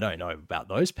not. I don't know about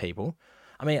those people.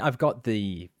 I mean, I've got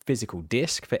the physical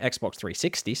disc for Xbox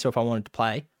 360, so if I wanted to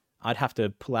play, I'd have to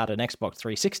pull out an Xbox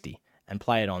 360 and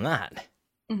play it on that.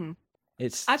 Mm-hmm.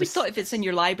 I just thought if it's in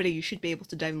your library, you should be able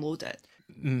to download it.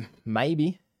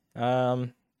 Maybe.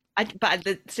 But at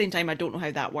the same time, I don't know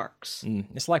how that works.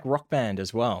 It's like Rock Band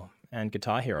as well and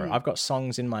Guitar Hero. I've got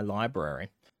songs in my library,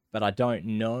 but I don't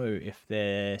know if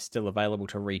they're still available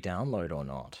to re-download or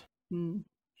not.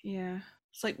 Yeah.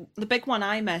 It's like the big one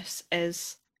I miss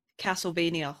is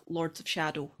Castlevania Lords of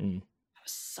Shadow. That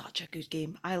was such a good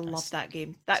game. I love that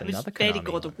game. That was very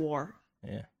God of War.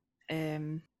 Yeah.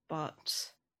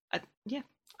 But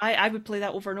I would play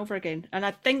that over and over again. And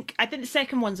I think the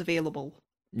second one's available.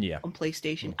 Yeah. On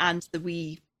PlayStation and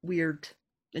the weird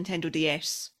Nintendo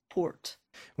DS port.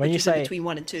 When you say between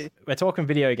 1 and 2, we're talking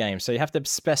video games, so you have to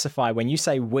specify. When you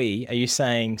say Wii, are you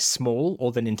saying small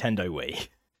or the Nintendo Wii?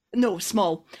 No,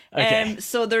 small. Okay.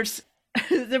 So there was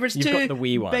You've two got the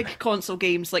Wii one. Big console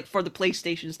games like for the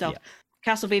PlayStation stuff.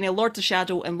 Yeah. Castlevania Lords of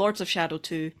Shadow and Lords of Shadow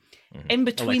 2. In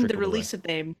between the release of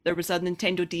them, there was a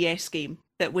Nintendo DS game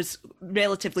that was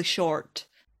relatively short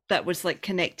that was like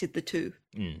connected the two.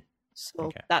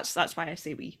 So that's why I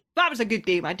say Wii. That was a good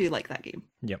game. I do like that game.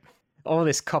 Yep. All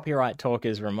this copyright talk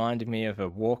has reminded me of a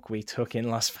walk we took in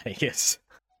Las Vegas.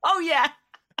 Oh, yeah.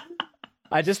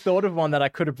 I just thought of one that I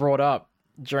could have brought up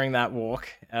during that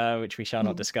walk, which we shall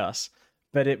not discuss.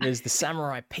 But it was the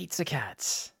Samurai Pizza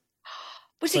Cats.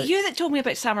 Was it you that told me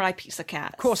about Samurai Pizza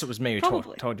Cats? Of course it was me who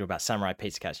told you about Samurai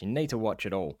Pizza Cats. You need to watch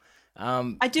it all.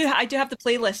 I do have the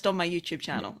playlist on my YouTube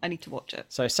channel. I need to watch it.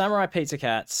 So Samurai Pizza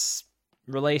Cats,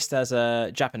 released as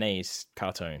a Japanese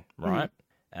cartoon, right?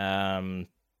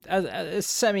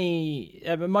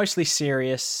 Mostly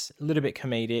serious, a little bit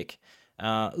comedic,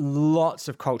 lots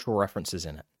of cultural references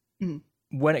in it.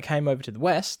 When it came over to the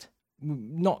West,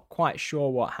 not quite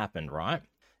sure what happened, right?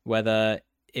 Whether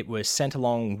it was sent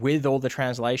along with all the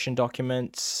translation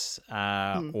documents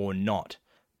or not.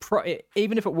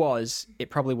 Even if it was, it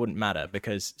probably wouldn't matter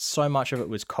because so much of it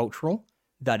was cultural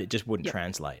that it just wouldn't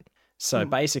translate. So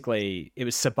basically, it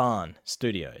was Saban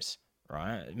Studios,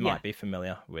 right? You might be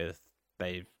familiar with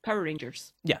Power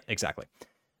Rangers. Yeah, exactly.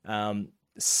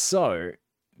 So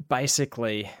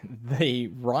basically, the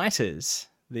writers,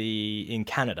 in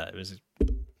Canada, it was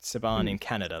Saban in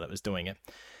Canada that was doing it.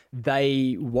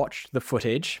 They watched the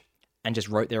footage and just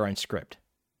wrote their own script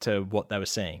to what they were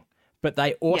seeing. But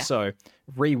they also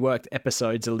reworked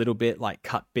episodes a little bit, like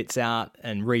cut bits out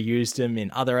and reused them in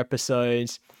other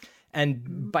episodes,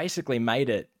 and basically made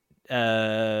it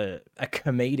a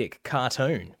comedic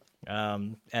cartoon.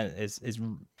 And is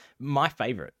my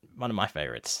favorite, one of my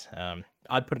favorites.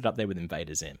 I'd put it up there with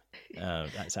Invader Zim.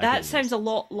 That sounds a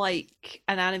lot like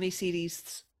an anime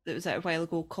series that was out a while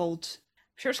ago called,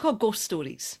 I'm sure it's called Ghost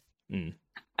Stories.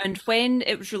 And when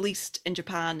it was released in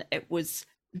Japan, it was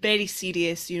very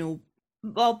serious,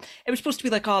 well, it was supposed to be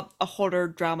like a horror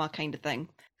drama kind of thing.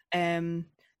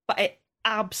 But it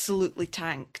absolutely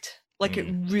tanked. Like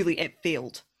it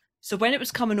failed. So when it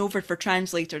was coming over for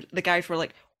translator, the guys were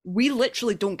like, we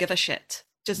literally don't give a shit.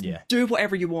 Just do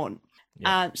whatever you want.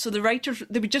 So the writers,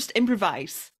 they would just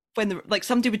improvise when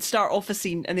somebody would start off a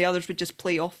scene and the others would just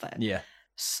play off it. Yeah.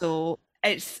 So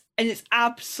it's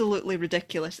absolutely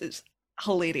ridiculous. It's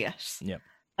hilarious. Yeah.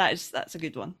 That's a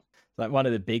good one. Like one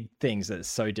of the big things that's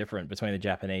so different between the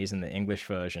Japanese and the English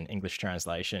version, English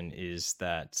translation, is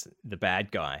that the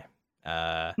bad guy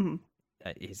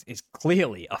is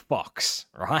clearly a fox,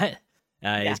 right?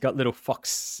 He's got little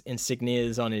fox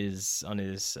insignias on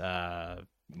his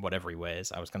whatever he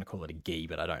wears. I was going to call it a gi,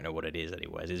 but I don't know what it is that he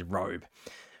wears. His robe.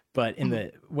 But in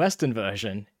the Western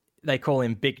version, they call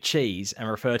him Big Cheese and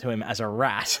refer to him as a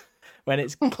rat when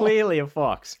it's clearly a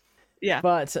fox. Yeah.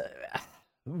 But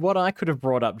what I could have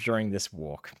brought up during this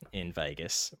walk in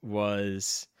Vegas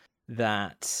was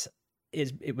that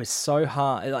it was so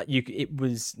hard. Like it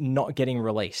was not getting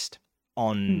released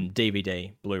on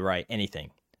DVD, Blu-ray,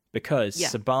 anything, because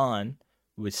Saban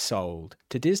was sold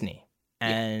to Disney,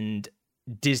 and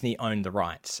Disney owned the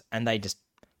rights, and they just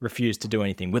refused to do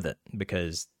anything with it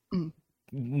because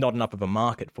not enough of a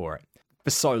market for it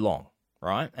for so long,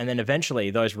 right? And then eventually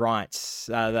those rights,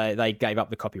 they gave up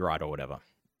the copyright or whatever,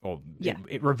 or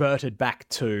it reverted back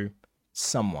to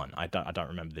someone. I don't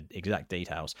remember the exact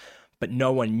details, but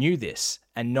no one knew this,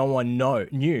 and no one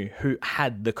knew who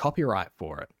had the copyright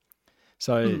for it.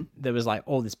 So there was like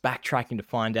all this backtracking to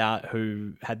find out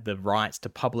who had the rights to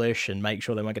publish and make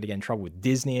sure they weren't going to get in trouble with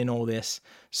Disney and all this,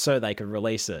 so they could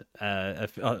release it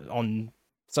on,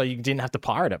 so you didn't have to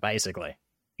pirate it, basically.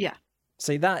 Yeah.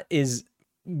 See, that is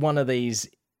one of these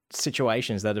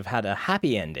situations that have had a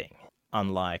happy ending,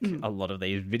 unlike a lot of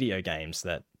these video games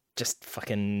that just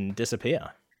fucking disappear.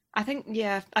 I think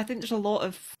there's a lot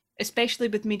of, especially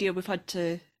with media we've had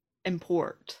to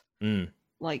import.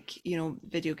 Like,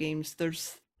 video games.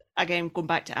 There's, again, going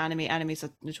back to anime. Anime's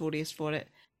notorious for it.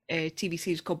 A TV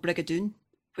series called Brigadoon,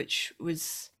 which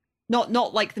was not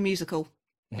like the musical,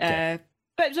 but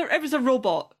it was a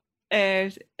robot.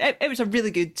 It was a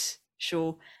really good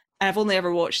show, and I've only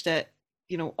ever watched it,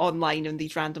 online on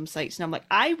these random sites, and I'm like,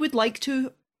 I would like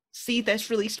to see this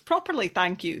released properly,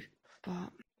 thank you. But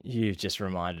you've just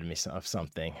reminded me of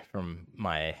something from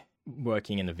my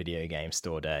working in the video game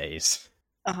store days.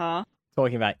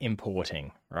 Talking about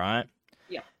importing, right?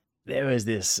 Yeah. There was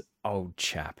this older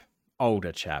chap.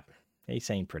 He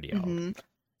seemed pretty old.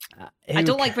 I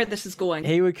don't like where this is going.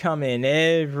 He would come in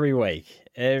every week,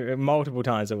 multiple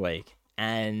times a week.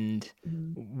 And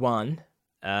one,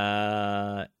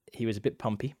 he was a bit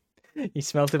pumpy. He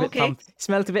smelled a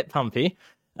bit pumpy.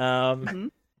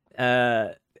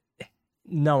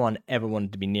 No one ever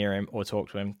wanted to be near him or talk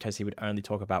to him because he would only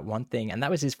talk about one thing, and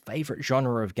that was his favorite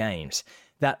genre of games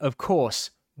that, of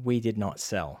course, we did not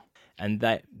sell. And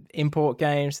that import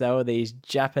games, they were these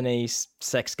Japanese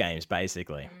sex games,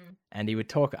 basically. And he would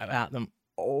talk about them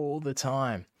all the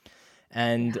time.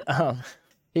 And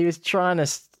he was trying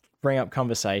to bring up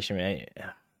conversation with me.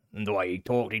 And the way he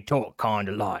talked kind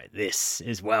of like this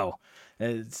as well.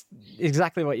 It's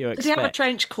exactly what you expect. Did he have a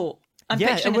trench coat?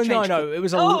 No,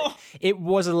 it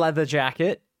was a leather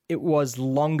jacket. It was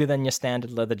longer than your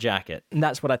standard leather jacket, and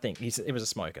that's what I think. It was a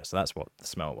smoker, so that's what the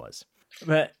smell was.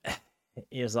 But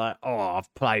he was like, "Oh,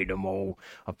 I've played them all.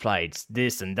 I've played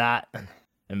this and that,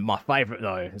 and my favorite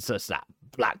though is just that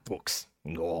Black Books.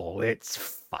 Oh, it's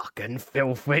fucking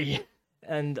filthy."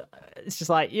 And it's just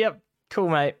like, "Yep, cool,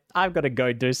 mate. I've got to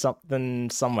go do something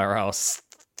somewhere else.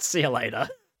 See you later."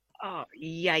 Oh,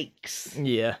 yikes!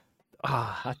 Yeah.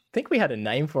 I think we had a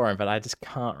name for him, but I just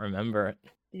can't remember it.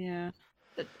 Yeah.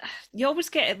 You always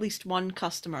get at least one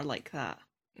customer like that.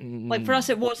 Like for us,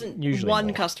 it wasn't usually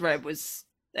one customer. It was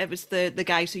the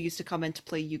guys who used to come in to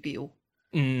play Yu-Gi-Oh!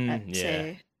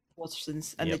 At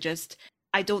Waterson's, and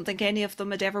I don't think any of them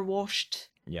had ever washed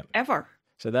ever.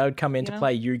 So they would come in to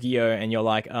play Yu-Gi-Oh! And you're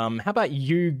like, how about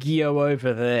Yu-Gi-Oh!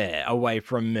 Over there, away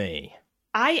from me?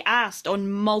 I asked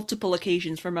on multiple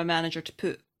occasions for my manager to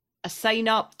put a sign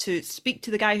up to speak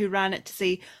to the guy who ran it to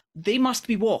say they must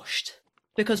be washed,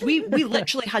 because we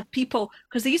literally had people,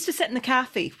 because they used to sit in the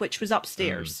cafe, which was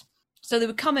upstairs. So they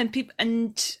would come in, people,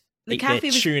 and the cafe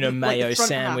was tuna mayo the front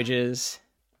sandwiches.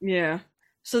 Half. Yeah.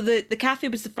 So the cafe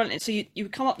was the front end. So you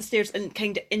would come up the stairs and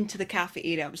kind of into the cafe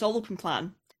area. It was all open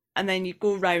plan, and then you'd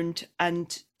go round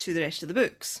and to the rest of the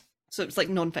books. So it was like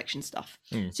non-fiction stuff.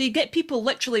 So you get people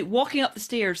literally walking up the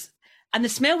stairs, and the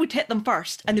smell would hit them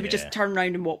first, and they would just turn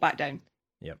around and walk back down.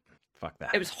 Yep, fuck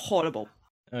that. It was horrible.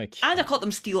 Okay. And I caught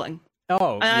them stealing.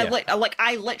 Oh, and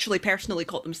I literally personally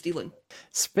caught them stealing.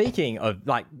 Speaking of,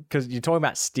 because you're talking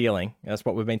about stealing, that's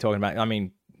what we've been talking about. I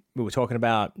mean, we were talking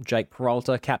about Jake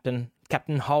Peralta, Captain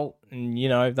Holt, and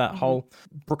that whole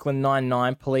Brooklyn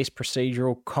Nine-Nine police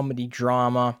procedural comedy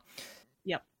drama.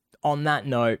 Yep. On that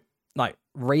note,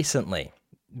 recently,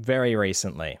 very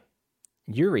recently,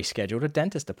 you rescheduled a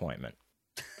dentist appointment.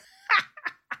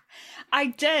 I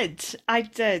did.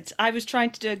 I was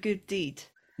trying to do a good deed.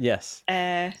 Yes.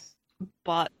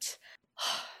 But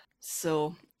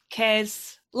so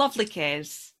Kez, lovely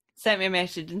Kez, sent me a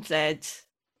message and said,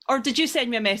 or did you send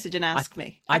me a message and ask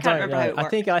me? I can't remember how it worked. I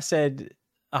think I said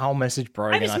a whole message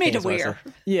broken. I was made aware.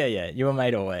 Yeah, you were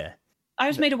made aware. I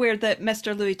was made aware that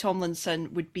Mr. Louis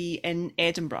Tomlinson would be in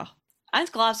Edinburgh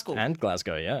and Glasgow.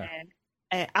 Yeah.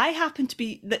 I happen to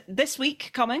be this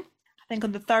week coming, I think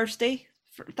on the Thursday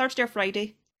or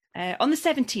Friday, on the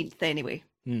 17th anyway.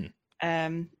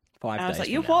 5 days. I was like,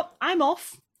 you know what? I'm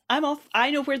off. I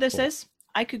know where this is.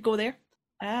 I could go there.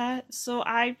 So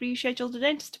I rescheduled a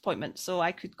dentist appointment so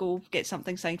I could go get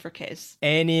something signed for Kez.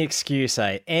 Any excuse,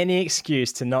 Any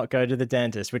excuse to not go to the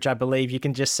dentist, which I believe you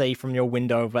can just see from your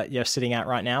window that you're sitting at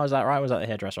right now. Is that right? Was that the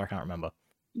hairdresser? I can't remember.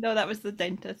 No, that was the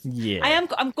dentist. Yeah.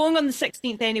 I'm going on the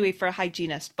 16th anyway for a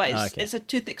hygienist, but it's a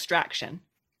tooth extraction.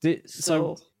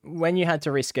 So when you had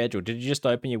to reschedule, did you just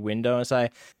open your window and say,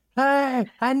 "Hey,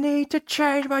 I need to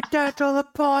change my dental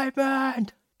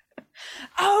appointment"?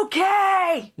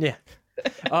 Okay. Yeah.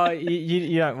 Oh,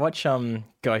 you don't watch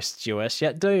Ghosts US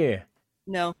yet, do you?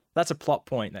 No. That's a plot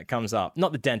point that comes up.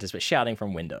 Not the dentist, but shouting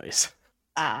from windows.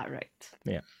 Ah, right.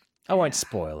 Yeah. I won't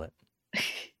spoil it.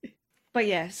 But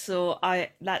yeah, so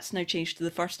that's now changed to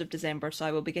the 1st of December, so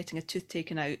I will be getting a tooth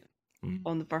taken out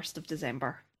on the 1st of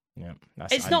December. Yeah.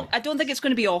 I don't think it's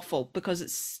going to be awful because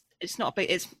it's not a big,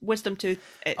 it's wisdom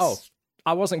tooth.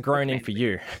 I wasn't groaning for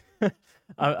you.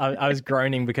 I was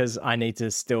groaning because I need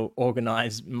to still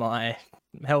organize my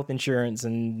health insurance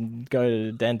and go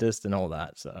to the dentist and all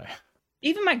that. So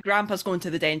even my grandpa's going to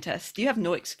the dentist. You have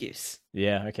no excuse.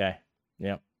 Yeah. Okay.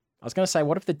 Yeah. I was going to say,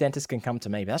 what if the dentist can come to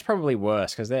me? But that's probably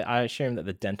worse because I assume that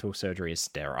the dental surgery is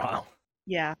sterile.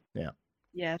 Yeah. Yeah.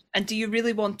 Yeah. And do you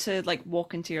really want to like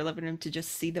walk into your living room to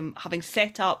just see them having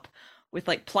set up with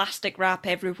like plastic wrap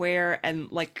everywhere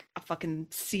and like a fucking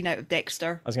scene out of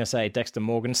Dexter? I was going to say Dexter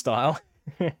Morgan style.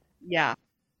 Yeah.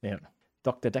 Yeah.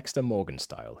 Dr. Dexter Morgan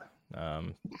style.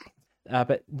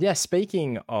 But yeah,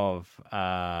 speaking of,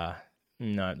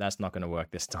 no, that's not going to work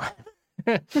this time.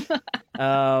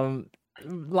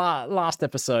 Last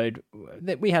episode,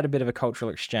 we had a bit of a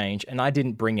cultural exchange, and I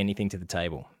didn't bring anything to the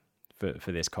table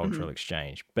for this cultural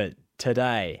exchange. But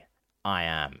today, I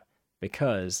am,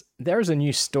 because there is a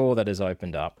new store that has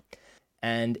opened up,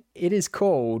 and it is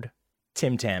called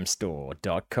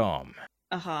TimTamStore.com.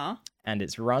 Uh-huh. And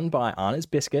it's run by Anna's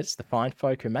Biscuits, the fine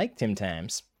folk who make Tim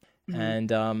Tams. And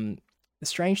the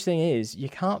strange thing is, you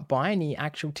can't buy any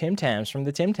actual Tim Tams from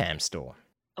the Tim Tam store.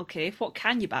 Okay, what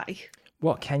can you buy?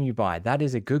 What can you buy? That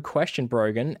is a good question,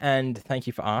 Brogan, and thank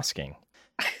you for asking.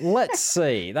 Let's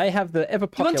see. They have the ever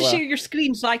popular... You want to share your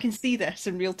screen so I can see this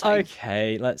in real time?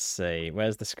 Okay, let's see.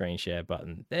 Where's the screen share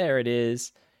button? There it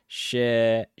is.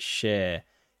 Share.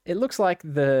 It looks like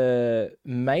the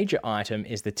major item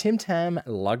is the Tim Tam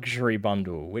Luxury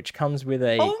Bundle, which comes with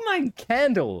a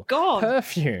candle,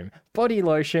 perfume, body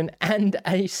lotion, and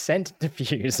a scent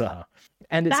diffuser.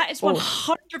 And that is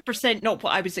 100% not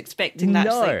what I was expecting that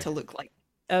site to look like.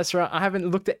 That's right. I haven't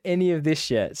looked at any of this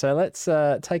yet. So let's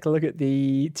take a look at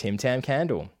the Tim Tam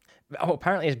candle. Oh,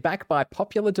 apparently it's backed by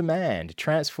popular demand.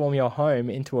 Transform your home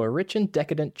into a rich and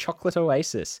decadent chocolate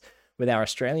oasis with our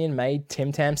Australian-made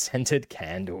Tim Tam scented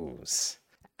candles.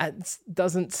 It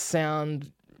doesn't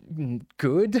sound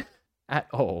good at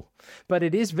all, but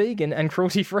it is vegan and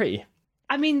cruelty-free.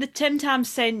 I mean, the Tim Tam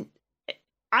scent...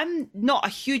 I'm not a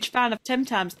huge fan of Tim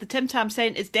Tams. The Tim Tam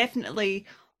scent is definitely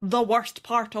the worst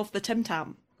part of the Tim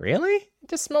Tam. Really? It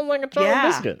just smells like a chocolate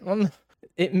biscuit.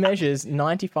 It measures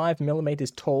 95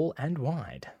 millimeters tall and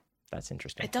wide. That's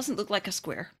interesting. It doesn't look like a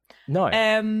square. No,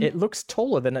 it looks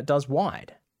taller than it does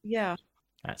wide. Yeah.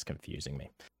 That's confusing me.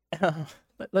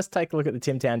 Let's take a look at the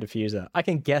Tim Tam diffuser. I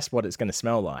can guess what it's going to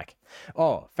smell like.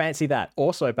 Oh, fancy that.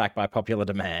 Also backed by popular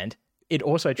demand. It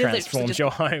also transforms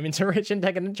your home into a rich and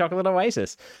decadent chocolate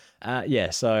oasis.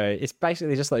 So it's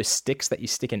basically just those sticks that you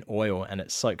stick in oil and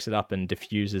it soaks it up and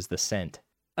diffuses the scent.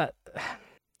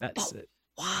 That's it.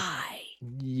 Why?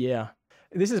 Yeah.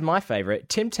 This is my favorite.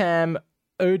 Tim Tam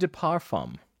Eau de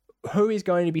Parfum. Who is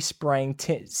going to be spraying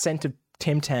scented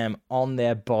Tim Tam on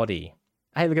their body?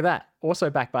 Hey, look at that. Also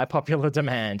backed by popular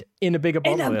demand in a bigger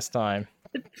bottle this time.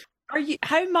 Are you?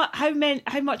 How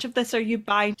much of this are you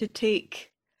buying to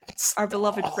take our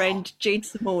beloved friend Jade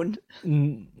Simone?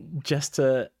 Just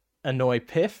to annoy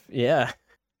Piff? Yeah.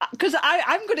 Because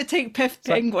I'm going to take Piff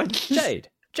penguins.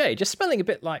 Like, Jade, just smelling a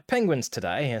bit like penguins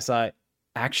today. It's like,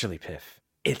 actually, Piff,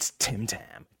 it's Tim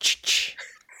Tam.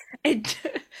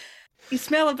 You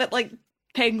smell a bit like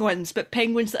penguins, but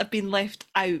penguins that have been left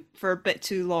out for a bit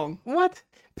too long. What?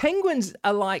 Penguins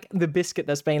are like the biscuit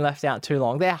that's been left out too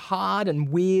long. They're hard and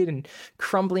weird and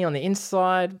crumbly on the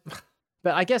inside.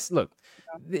 But I guess, look,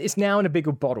 it's now in a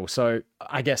bigger bottle, so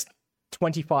I guess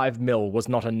 25 mil was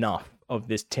not enough of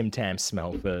this Tim Tam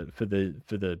smell for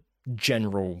the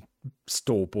general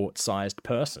store-bought sized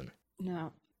person.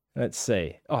 No. Let's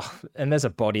see. Oh, and there's a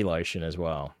body lotion as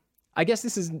well. I guess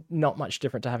this is not much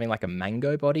different to having like a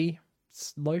mango body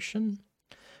lotion,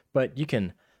 but you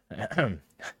can...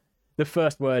 The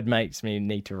first word makes me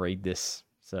need to read this,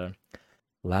 so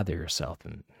lather yourself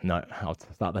in... No, I'll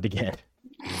start that again.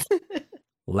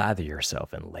 Lather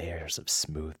yourself in layers of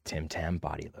smooth Tim Tam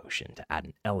body lotion to add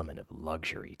an element of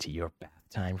luxury to your bath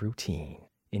time routine.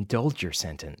 Indulge your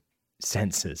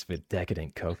senses with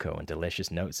decadent cocoa and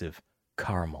delicious notes of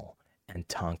caramel and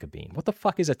tonka bean. What the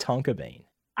fuck is a tonka bean?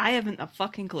 I haven't a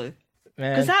fucking clue.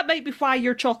 Because that might be why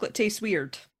your chocolate tastes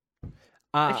weird.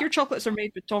 If your chocolates are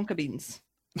made with tonka beans.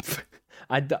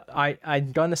 I'm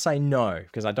going to say no,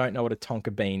 because I don't know what a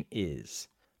tonka bean is.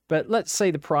 But let's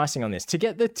see the pricing on this. To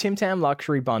get the Tim Tam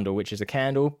Luxury Bundle, which is a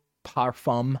candle,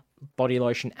 parfum, body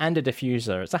lotion, and a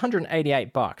diffuser, it's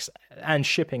 $188 and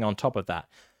shipping on top of that.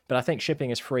 but I think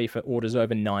shipping is free for orders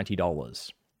over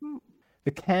 $90.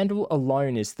 The candle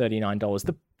alone is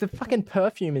 $39. The fucking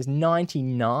perfume is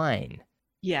 $99.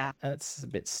 Yeah. That's a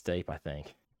bit steep, I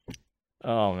think.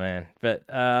 Oh, man. But,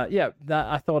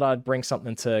 I thought I'd bring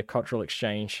something to Cultural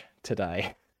Exchange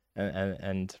today.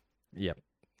 And yeah,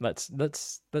 let's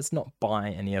not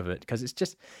buy any of it, because it's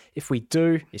just, if we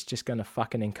do, it's just going to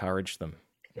fucking encourage them.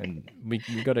 And we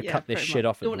got to cut this shit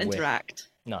off. Don't interact.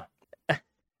 No.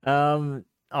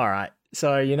 All right.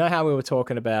 So you know how we were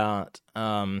talking about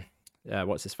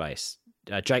what's his face,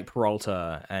 Jake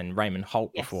Peralta and Raymond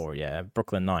Holt before,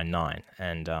 Brooklyn Nine-Nine,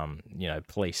 and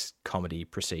police comedy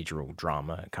procedural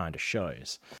drama kind of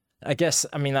shows. I guess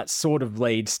that sort of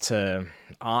leads to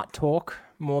Art Talk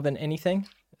more than anything.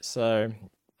 So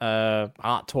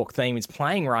Art Talk theme is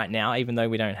playing right now, even though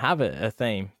we don't have a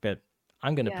theme, but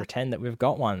I'm going to pretend that we've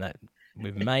got one that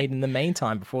we've made in the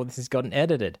meantime before this has gotten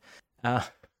edited.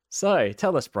 So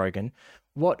tell us, Brogan,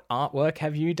 what artwork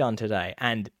have you done today?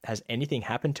 And has anything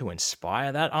happened to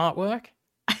inspire that artwork?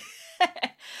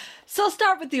 So I'll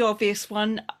start with the obvious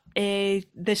one.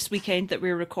 This weekend that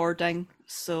we're recording.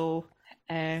 So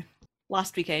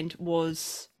last weekend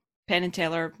was Penn and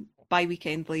Teller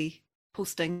bi-weekendly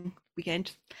posting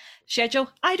weekend schedule.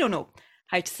 I don't know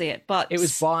how to say it, but it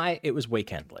was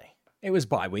weekendly. It was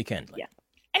bi-weekendly. Yeah.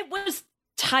 It was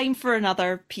time for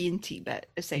another P&T bit,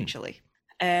 essentially.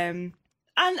 And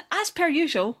as per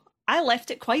usual, I left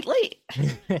it quite late.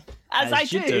 as I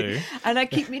do. And I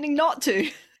keep meaning not to.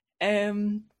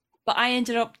 But I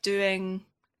ended up doing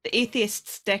the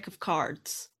Atheist's deck of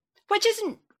cards, which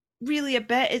isn't really a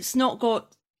bit. It's not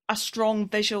got a strong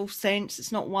visual sense.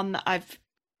 It's not one that I've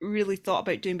really thought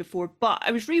about doing before. But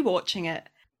I was rewatching it,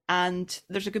 and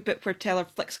there's a good bit where Teller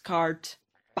flicks a card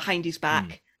behind his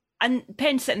back, and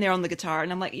Penn's sitting there on the guitar,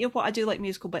 and I'm like, you know what, I do like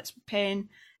musical bits with Penn,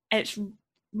 and it's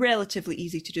relatively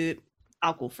easy to do.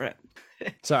 I'll go for it.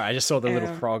 Sorry, I just saw the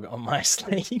little frog on my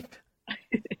sleeve.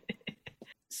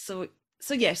 So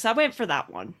yes, I went for that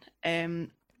one.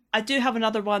 I do have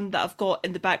another one that I've got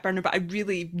in the back burner, but I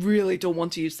really, really don't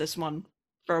want to use this one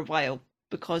for a while,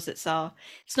 because it's not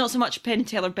so much a Penn and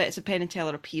Teller bit, it's a Penn and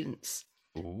Teller appearance.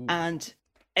 Ooh. And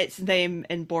it's them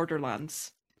in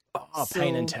Borderlands. Oh,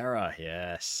 Pain and Terror,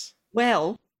 yes.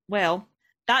 Well,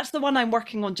 that's the one I'm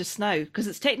working on just now, because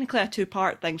it's technically a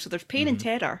two-part thing. So there's Pain and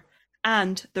Terror,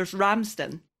 and there's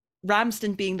Ramsden.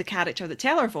 Ramsden being the character that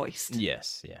Teller voiced.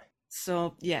 Yes, yeah.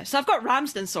 So I've got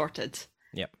Ramsden sorted.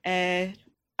 Yep.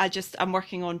 I'm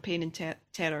working on Pain and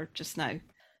Terror just now.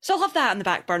 So I'll have that in the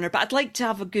back burner, but I'd like to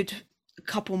have a good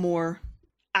couple more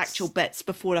actual bits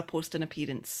before I post an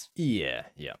appearance. Yeah.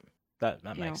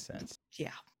 That makes sense.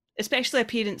 Yeah. Especially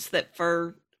appearance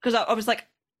because I was like,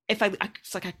 if I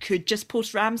could just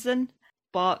post Ramsden,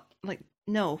 but like,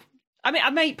 no. I mean, I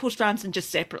might post Ramsden just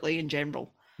separately in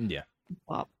general. Yeah.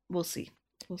 But we'll see.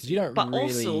 You don't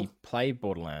really play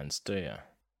Borderlands, do you?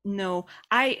 No.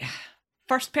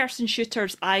 First-person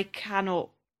shooters, I cannot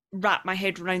wrap my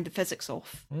head around the physics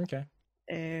of. Okay.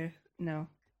 No.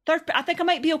 I think I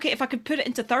might be okay if I could put it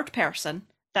into third person.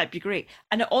 That'd be great.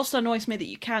 And it also annoys me that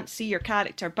you can't see your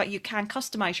character, but you can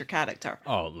customize your character.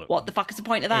 Oh, look. What the fuck is the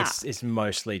point of that? It's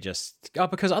mostly just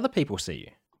because other people see you.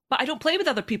 But I don't play with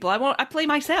other people. I play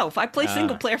myself. I play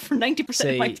single player for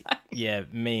 90% of my time. Yeah,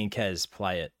 me and Kez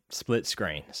play it split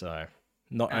screen. So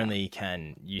not only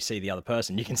can you see the other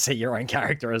person, you can see your own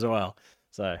character as well.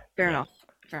 So Fair enough.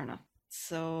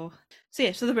 So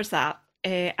there was that.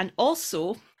 And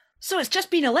also, so it's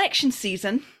just been election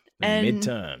season.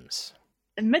 Midterms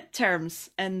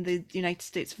In the United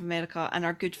States of America, and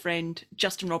our good friend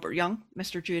Justin Robert Young,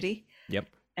 Mr. Judy,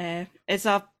 is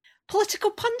a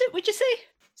political pundit, would you say?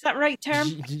 Is that the right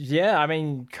term? Yeah, I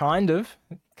mean, kind of.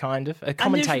 A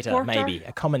commentator, maybe.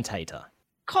 A commentator.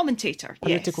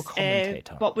 Political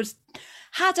commentator. But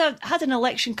had an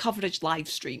election coverage live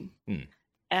stream,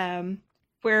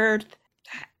 where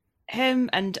him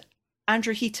and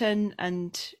Andrew Heaton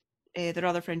and their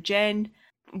other friend Jen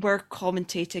were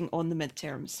commentating on the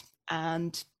midterms,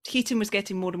 and Heaton was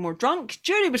getting more and more drunk,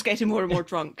 Judy was getting more and more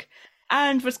drunk,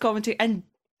 and was commenting and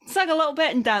sang a little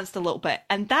bit and danced a little bit,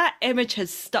 and that image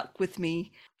has stuck with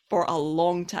me for a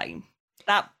long time.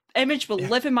 That image will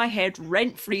live in my head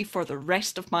rent-free for the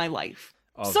rest of my life.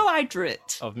 So I drew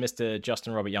it. Of Mr.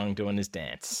 Justin Robert Young doing his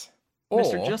dance.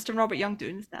 Mr. Justin Robert Young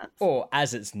doing his dance. Or,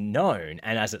 as it's known,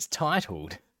 and as it's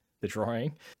titled, the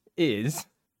drawing is...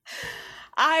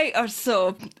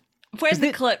 When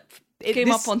the clip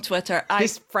came up on Twitter...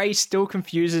 This phrase still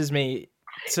confuses me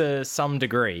to some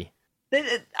degree.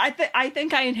 I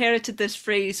think I inherited this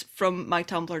phrase from my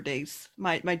Tumblr days,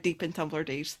 my deep in Tumblr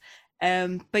days.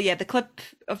 But yeah, the clip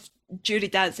of Judy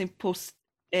dancing was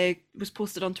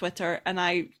posted on Twitter, and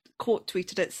I quote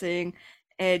tweeted it saying,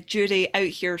 Judy out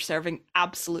here serving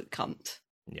absolute cunt.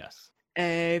 Yes.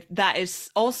 That is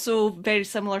also very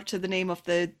similar to the name of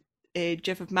the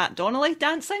gif of Matt Donnelly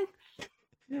dancing.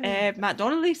 Matt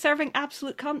Donnelly serving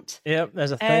absolute cunt. Yep,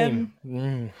 there's a theme.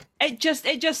 It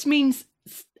just means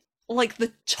like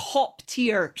the top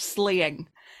tier slaying.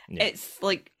 Yeah. It's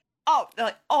like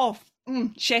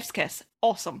chef's kiss,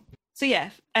 awesome. So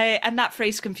yeah, and that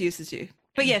phrase confuses you.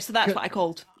 But yeah, so that's what I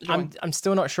called. I'm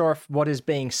still not sure if what is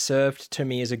being served to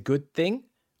me is a good thing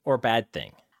or a bad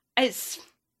thing. It's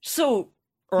so.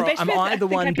 Or am I the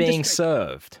one being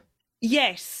served?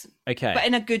 Yes. Okay. But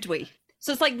in a good way.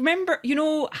 So it's like, remember, you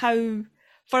know how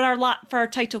for our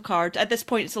title card, at this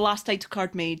point it's the last title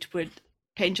card made with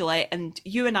Pendulette, and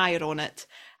you and I are on it,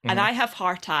 and I have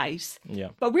heart eyes. Yeah.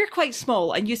 But we're quite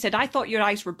small, and you said, I thought your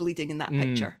eyes were bleeding in that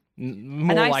picture.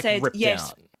 More and I like said,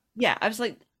 yes. Out. Yeah, I was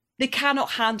like, they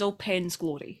cannot handle Penn's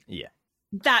glory. Yeah.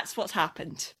 That's what's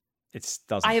happened. It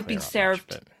doesn't. I have been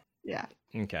served. Much, but... Yeah.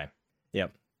 Okay.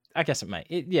 Yep. I guess it may.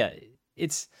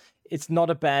 It's not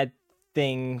a bad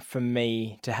thing for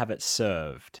me to have it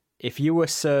served. If you were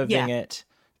serving it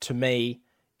to me,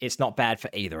 it's not bad for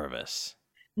either of us.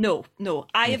 No.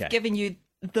 I have given you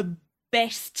the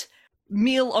best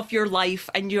meal of your life,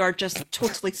 and you are just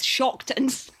totally shocked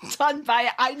and stunned by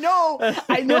it. I know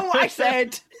what I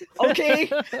said.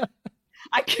 Okay.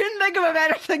 I couldn't think of a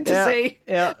better thing to say.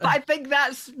 Yeah. But I think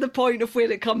that's the point of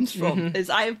where it comes from.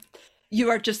 Is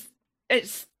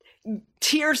it's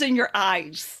tears in your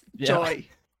eyes, joy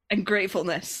and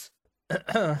gratefulness.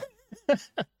 Fucking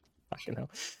hell.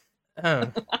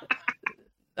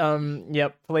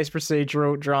 Yep, police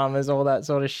procedural dramas, all that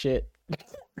sort of shit.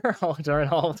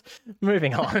 Hold.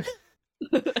 Moving on.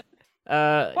 What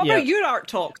about your art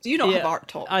talk? Do you not have art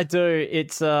talk? I do.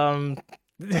 It's honestly,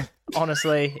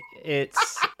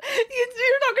 it's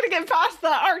you're not going to get past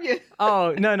that, are you?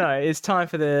 Oh no, it's time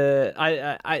for the.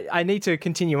 I need to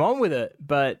continue on with it,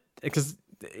 but because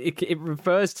it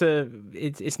refers to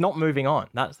it's not moving on.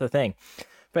 That's the thing.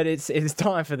 But it's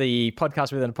time for the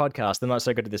podcast within a podcast, the Not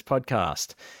So Good at This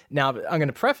podcast. Now, I'm going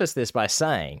to preface this by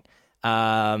saying,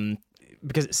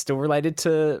 because it's still related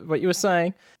to what you were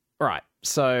saying. All right,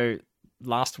 so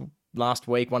last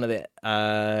week, one of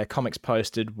the comics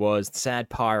posted was Sad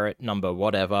Pirate number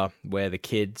whatever, where the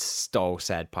kids stole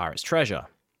Sad Pirate's treasure.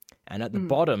 And at the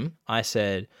bottom, I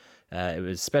said it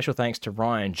was special thanks to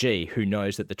Ryan G, who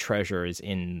knows that the treasure is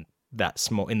in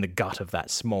the gut of that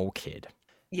small kid.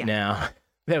 Yeah. Now,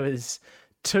 there was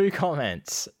 2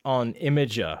 comments on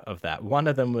Imager of that. One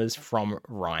of them was from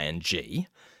Ryan G,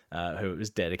 who it was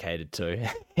dedicated to.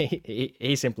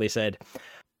 He simply said,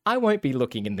 I won't be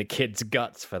looking in the kid's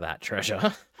guts for that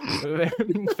treasure.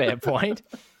 Fair point.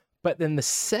 But then the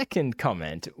second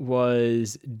comment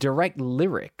was direct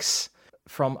lyrics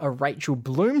from a Rachel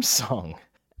Bloom song.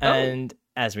 Oh. And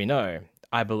as we know,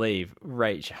 I believe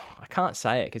Rachel, I can't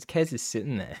say it because Kez is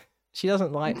sitting there. She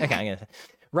doesn't like, okay, I'm going to say,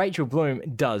 Rachel Bloom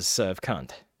does serve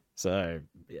cunt. So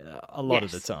a lot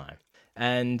of the time.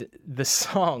 And the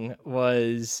song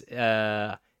was,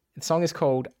 the song is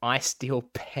called I Steal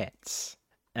Pets.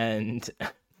 And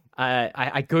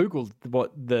I googled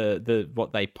what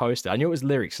what they posted. I knew it was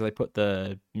lyrics, so they put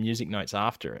the music notes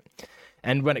after it.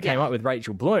 And when it came up with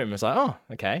Rachel Bloom, I was like, oh,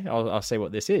 okay, I'll see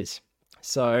what this is.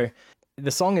 So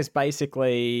the song is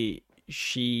basically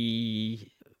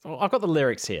I've got the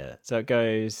lyrics here. So it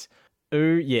goes,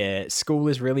 ooh, yeah, school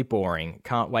is really boring.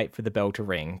 Can't wait for the bell to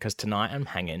ring, because tonight I'm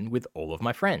hanging with all of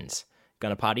my friends.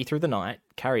 Gonna party through the night,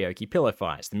 karaoke, pillow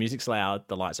fights. The music's loud,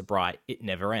 the lights are bright, it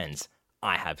never ends.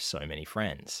 I have so many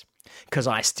friends. Because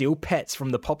I steal pets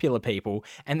from the popular people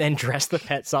and then dress the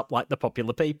pets up like the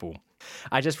popular people.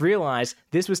 I just realised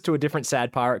this was to a different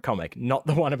Sad Pirate comic, not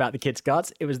the one about the kid's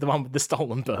guts. It was the one with the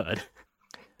stolen bird.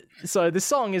 So the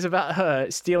song is about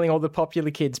her stealing all the popular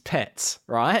kids' pets,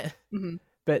 right? Mm-hmm.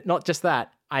 But not just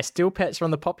that. I steal pets from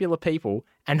the popular people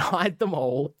and hide them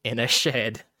all in a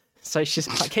shed. So she's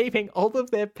keeping all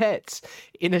of their pets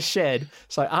in a shed.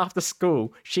 So after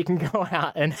school, she can go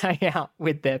out and hang out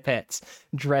with their pets,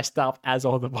 dressed up as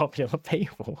all the popular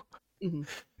people. Mm-hmm.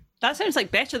 That sounds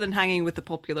like better than hanging with the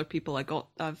popular people.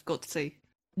 I've got to say.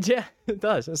 Yeah, it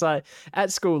does. It's like,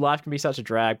 at school, life can be such a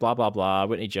drag, blah, blah, blah,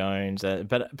 Whitney Jones.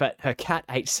 But her cat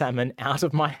ate salmon out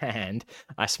of my hand.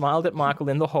 I smiled at Michael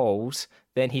in the halls.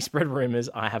 Then he spread rumours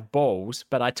I have balls,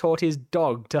 but I taught his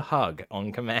dog to hug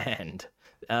on command.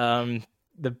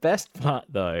 The best part,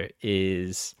 though,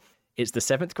 is It's the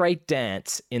 7th grade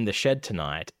dance in the shed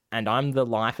tonight, and I'm the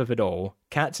life of it all.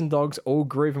 Cats and dogs all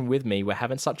grooving with me. We're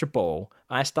having such a ball.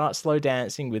 I start slow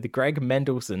dancing with Greg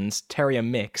Mendelssohn's Terrier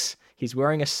Mix. He's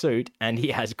wearing a suit, and he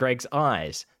has Greg's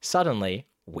eyes. Suddenly,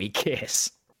 we kiss.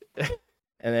 And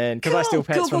then, because I steal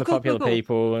pets from the popular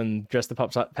people and dress the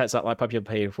pets up like popular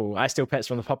people, I steal pets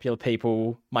from the popular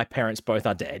people. My parents both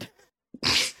are dead.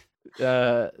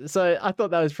 So I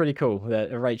thought that was pretty cool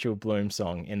that a Rachel Bloom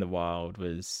song in the wild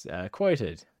was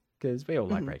quoted, because we all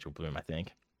like Rachel Bloom, I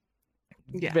think.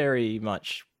 Yeah. Very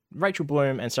much Rachel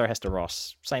Bloom and Sarah Hester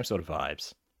Ross, same sort of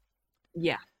vibes.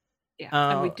 Yeah.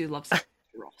 And we do love Sarah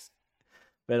Hester Ross.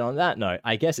 But on that note,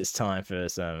 I guess it's time for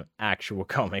some actual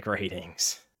comic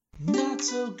readings. Not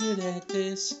so good at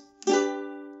this.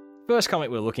 First comic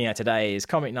we're looking at today is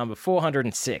comic number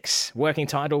 406, working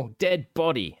title Dead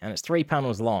Body, and it's 3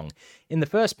 panels long. In the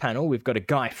first panel, we've got a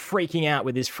guy freaking out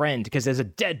with his friend because there's a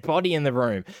dead body in the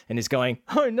room, and he's going,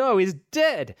 "Oh no, he's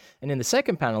dead!" And in the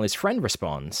second panel, his friend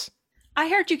responds, "I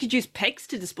heard you could use pigs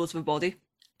to dispose of a body.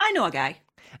 I know a guy."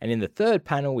 And in the third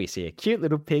panel, we see a cute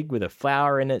little pig with a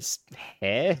flower in its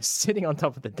hair sitting on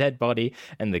top of the dead body,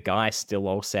 and the guy's still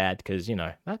all sad because,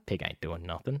 that pig ain't doing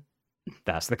nothing.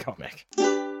 That's the comic.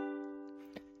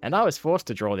 And I was forced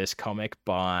to draw this comic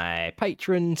by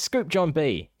patron Scoop John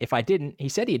B. If I didn't, he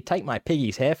said he'd take my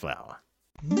piggy's hair flower.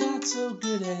 Not so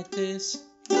good at this.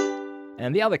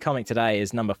 And the other comic today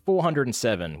is number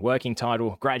 407, working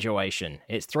title Graduation.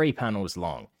 It's 3 panels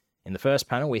long. In the first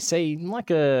panel, we see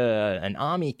like an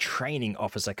army training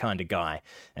officer kind of guy,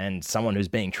 and someone who's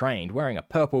being trained wearing a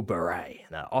purple beret.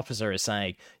 The officer is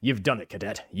saying, "You've done it,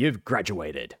 cadet. You've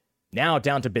graduated. Now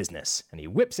down to business." And he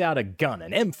whips out a gun,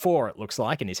 an M4 it looks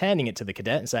like, and he's handing it to the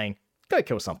cadet and saying, "Go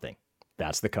kill something."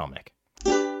 That's the comic.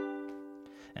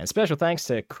 And special thanks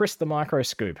to Chris the Micro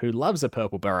Scoop, who loves a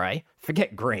purple beret.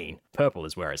 Forget green. Purple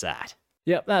is where it's at.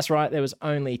 Yep, that's right. There was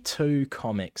only 2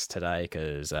 comics today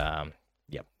because,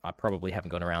 I probably haven't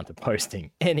gone around to posting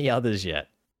any others yet.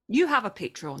 You have a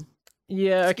Patreon.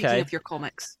 Yeah, okay. Speaking of your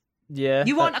comics. Yeah.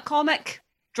 You want a comic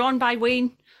drawn by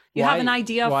Wayne? You have an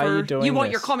idea you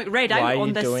want your comic read out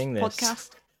on this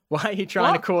podcast? Why are you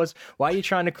trying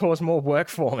to cause more work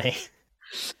for me?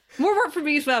 More work for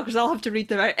me as well, because I'll have to read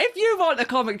them out. If you want a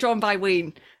comic drawn by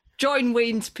Wayne, join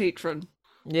Wayne's Patreon.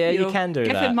 Yeah, you can do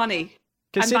that. Give him money.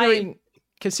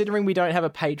 Considering we don't have a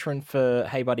patron for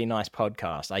Hey Buddy Nice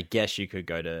Podcast, I guess you could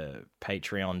go to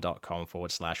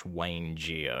patreon.com/Wayne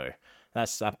Geo.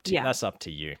 That's up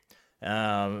to you.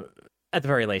 At the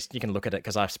very least, you can look at it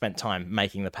because I've spent time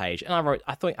making the page, and I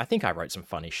think I wrote some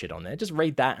funny shit on there. Just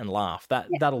read that and laugh.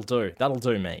 That'll do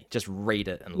me. Just read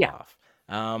it and laugh.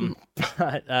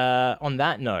 But on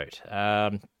that note,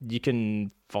 you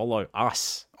can follow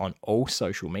us on all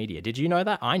social media. Did you know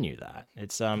that? I knew that.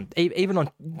 It's even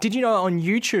on. Did you know on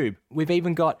YouTube we've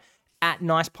even got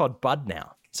 @NicePodBud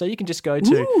now? So you can just go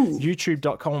to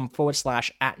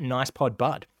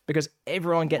youtube.com/@NicePodBud because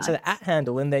everyone gets an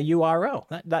 @handle in their URL.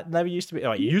 That never used to be.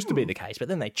 Oh, it used to be the case, but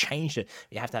then they changed it.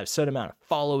 You have to have a certain amount of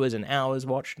followers and hours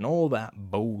watched and all that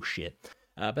bullshit.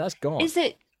 But that's gone. Is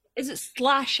it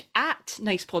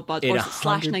 /@NicePodBud or is it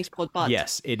 /NicePodBud?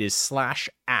 Yes, it is /@Nice.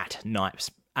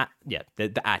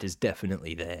 The @ is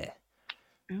definitely there.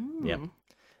 Ooh. Yep.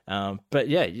 But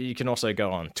yeah, you can also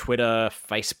go on Twitter,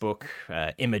 Facebook,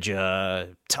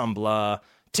 Imager, Tumblr,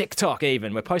 TikTok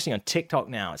even. We're posting on TikTok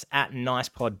now. It's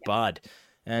 @NicePodBud.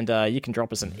 And you can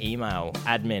drop us an email,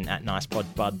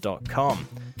 admin@nicepodbud.com.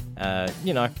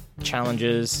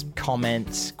 Challenges,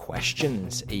 comments,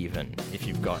 questions even, if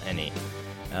you've got any.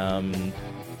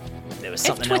 There was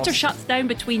something if Twitter else. Shuts down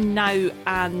between now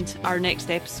and our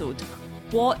next episode,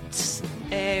 what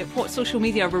social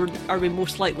media are we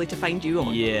most likely to find you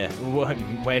on? Yeah,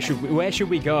 where should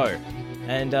we go?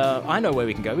 And I know where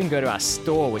we can go. We can go to our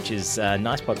store, which is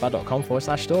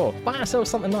nicepodbud.com/store. Buy ourselves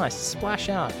something nice. Splash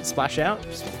out,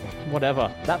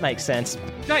 whatever. That makes sense.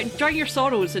 Drown your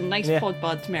sorrows in Nice Pod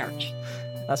Bud merch.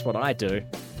 That's what I do.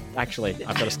 Actually,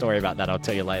 I've got a story about that. I'll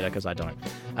tell you later because I don't.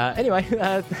 Anyway,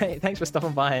 thanks for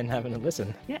stopping by and having a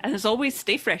listen. Yeah, and as always,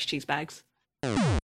 stay fresh, cheese bags.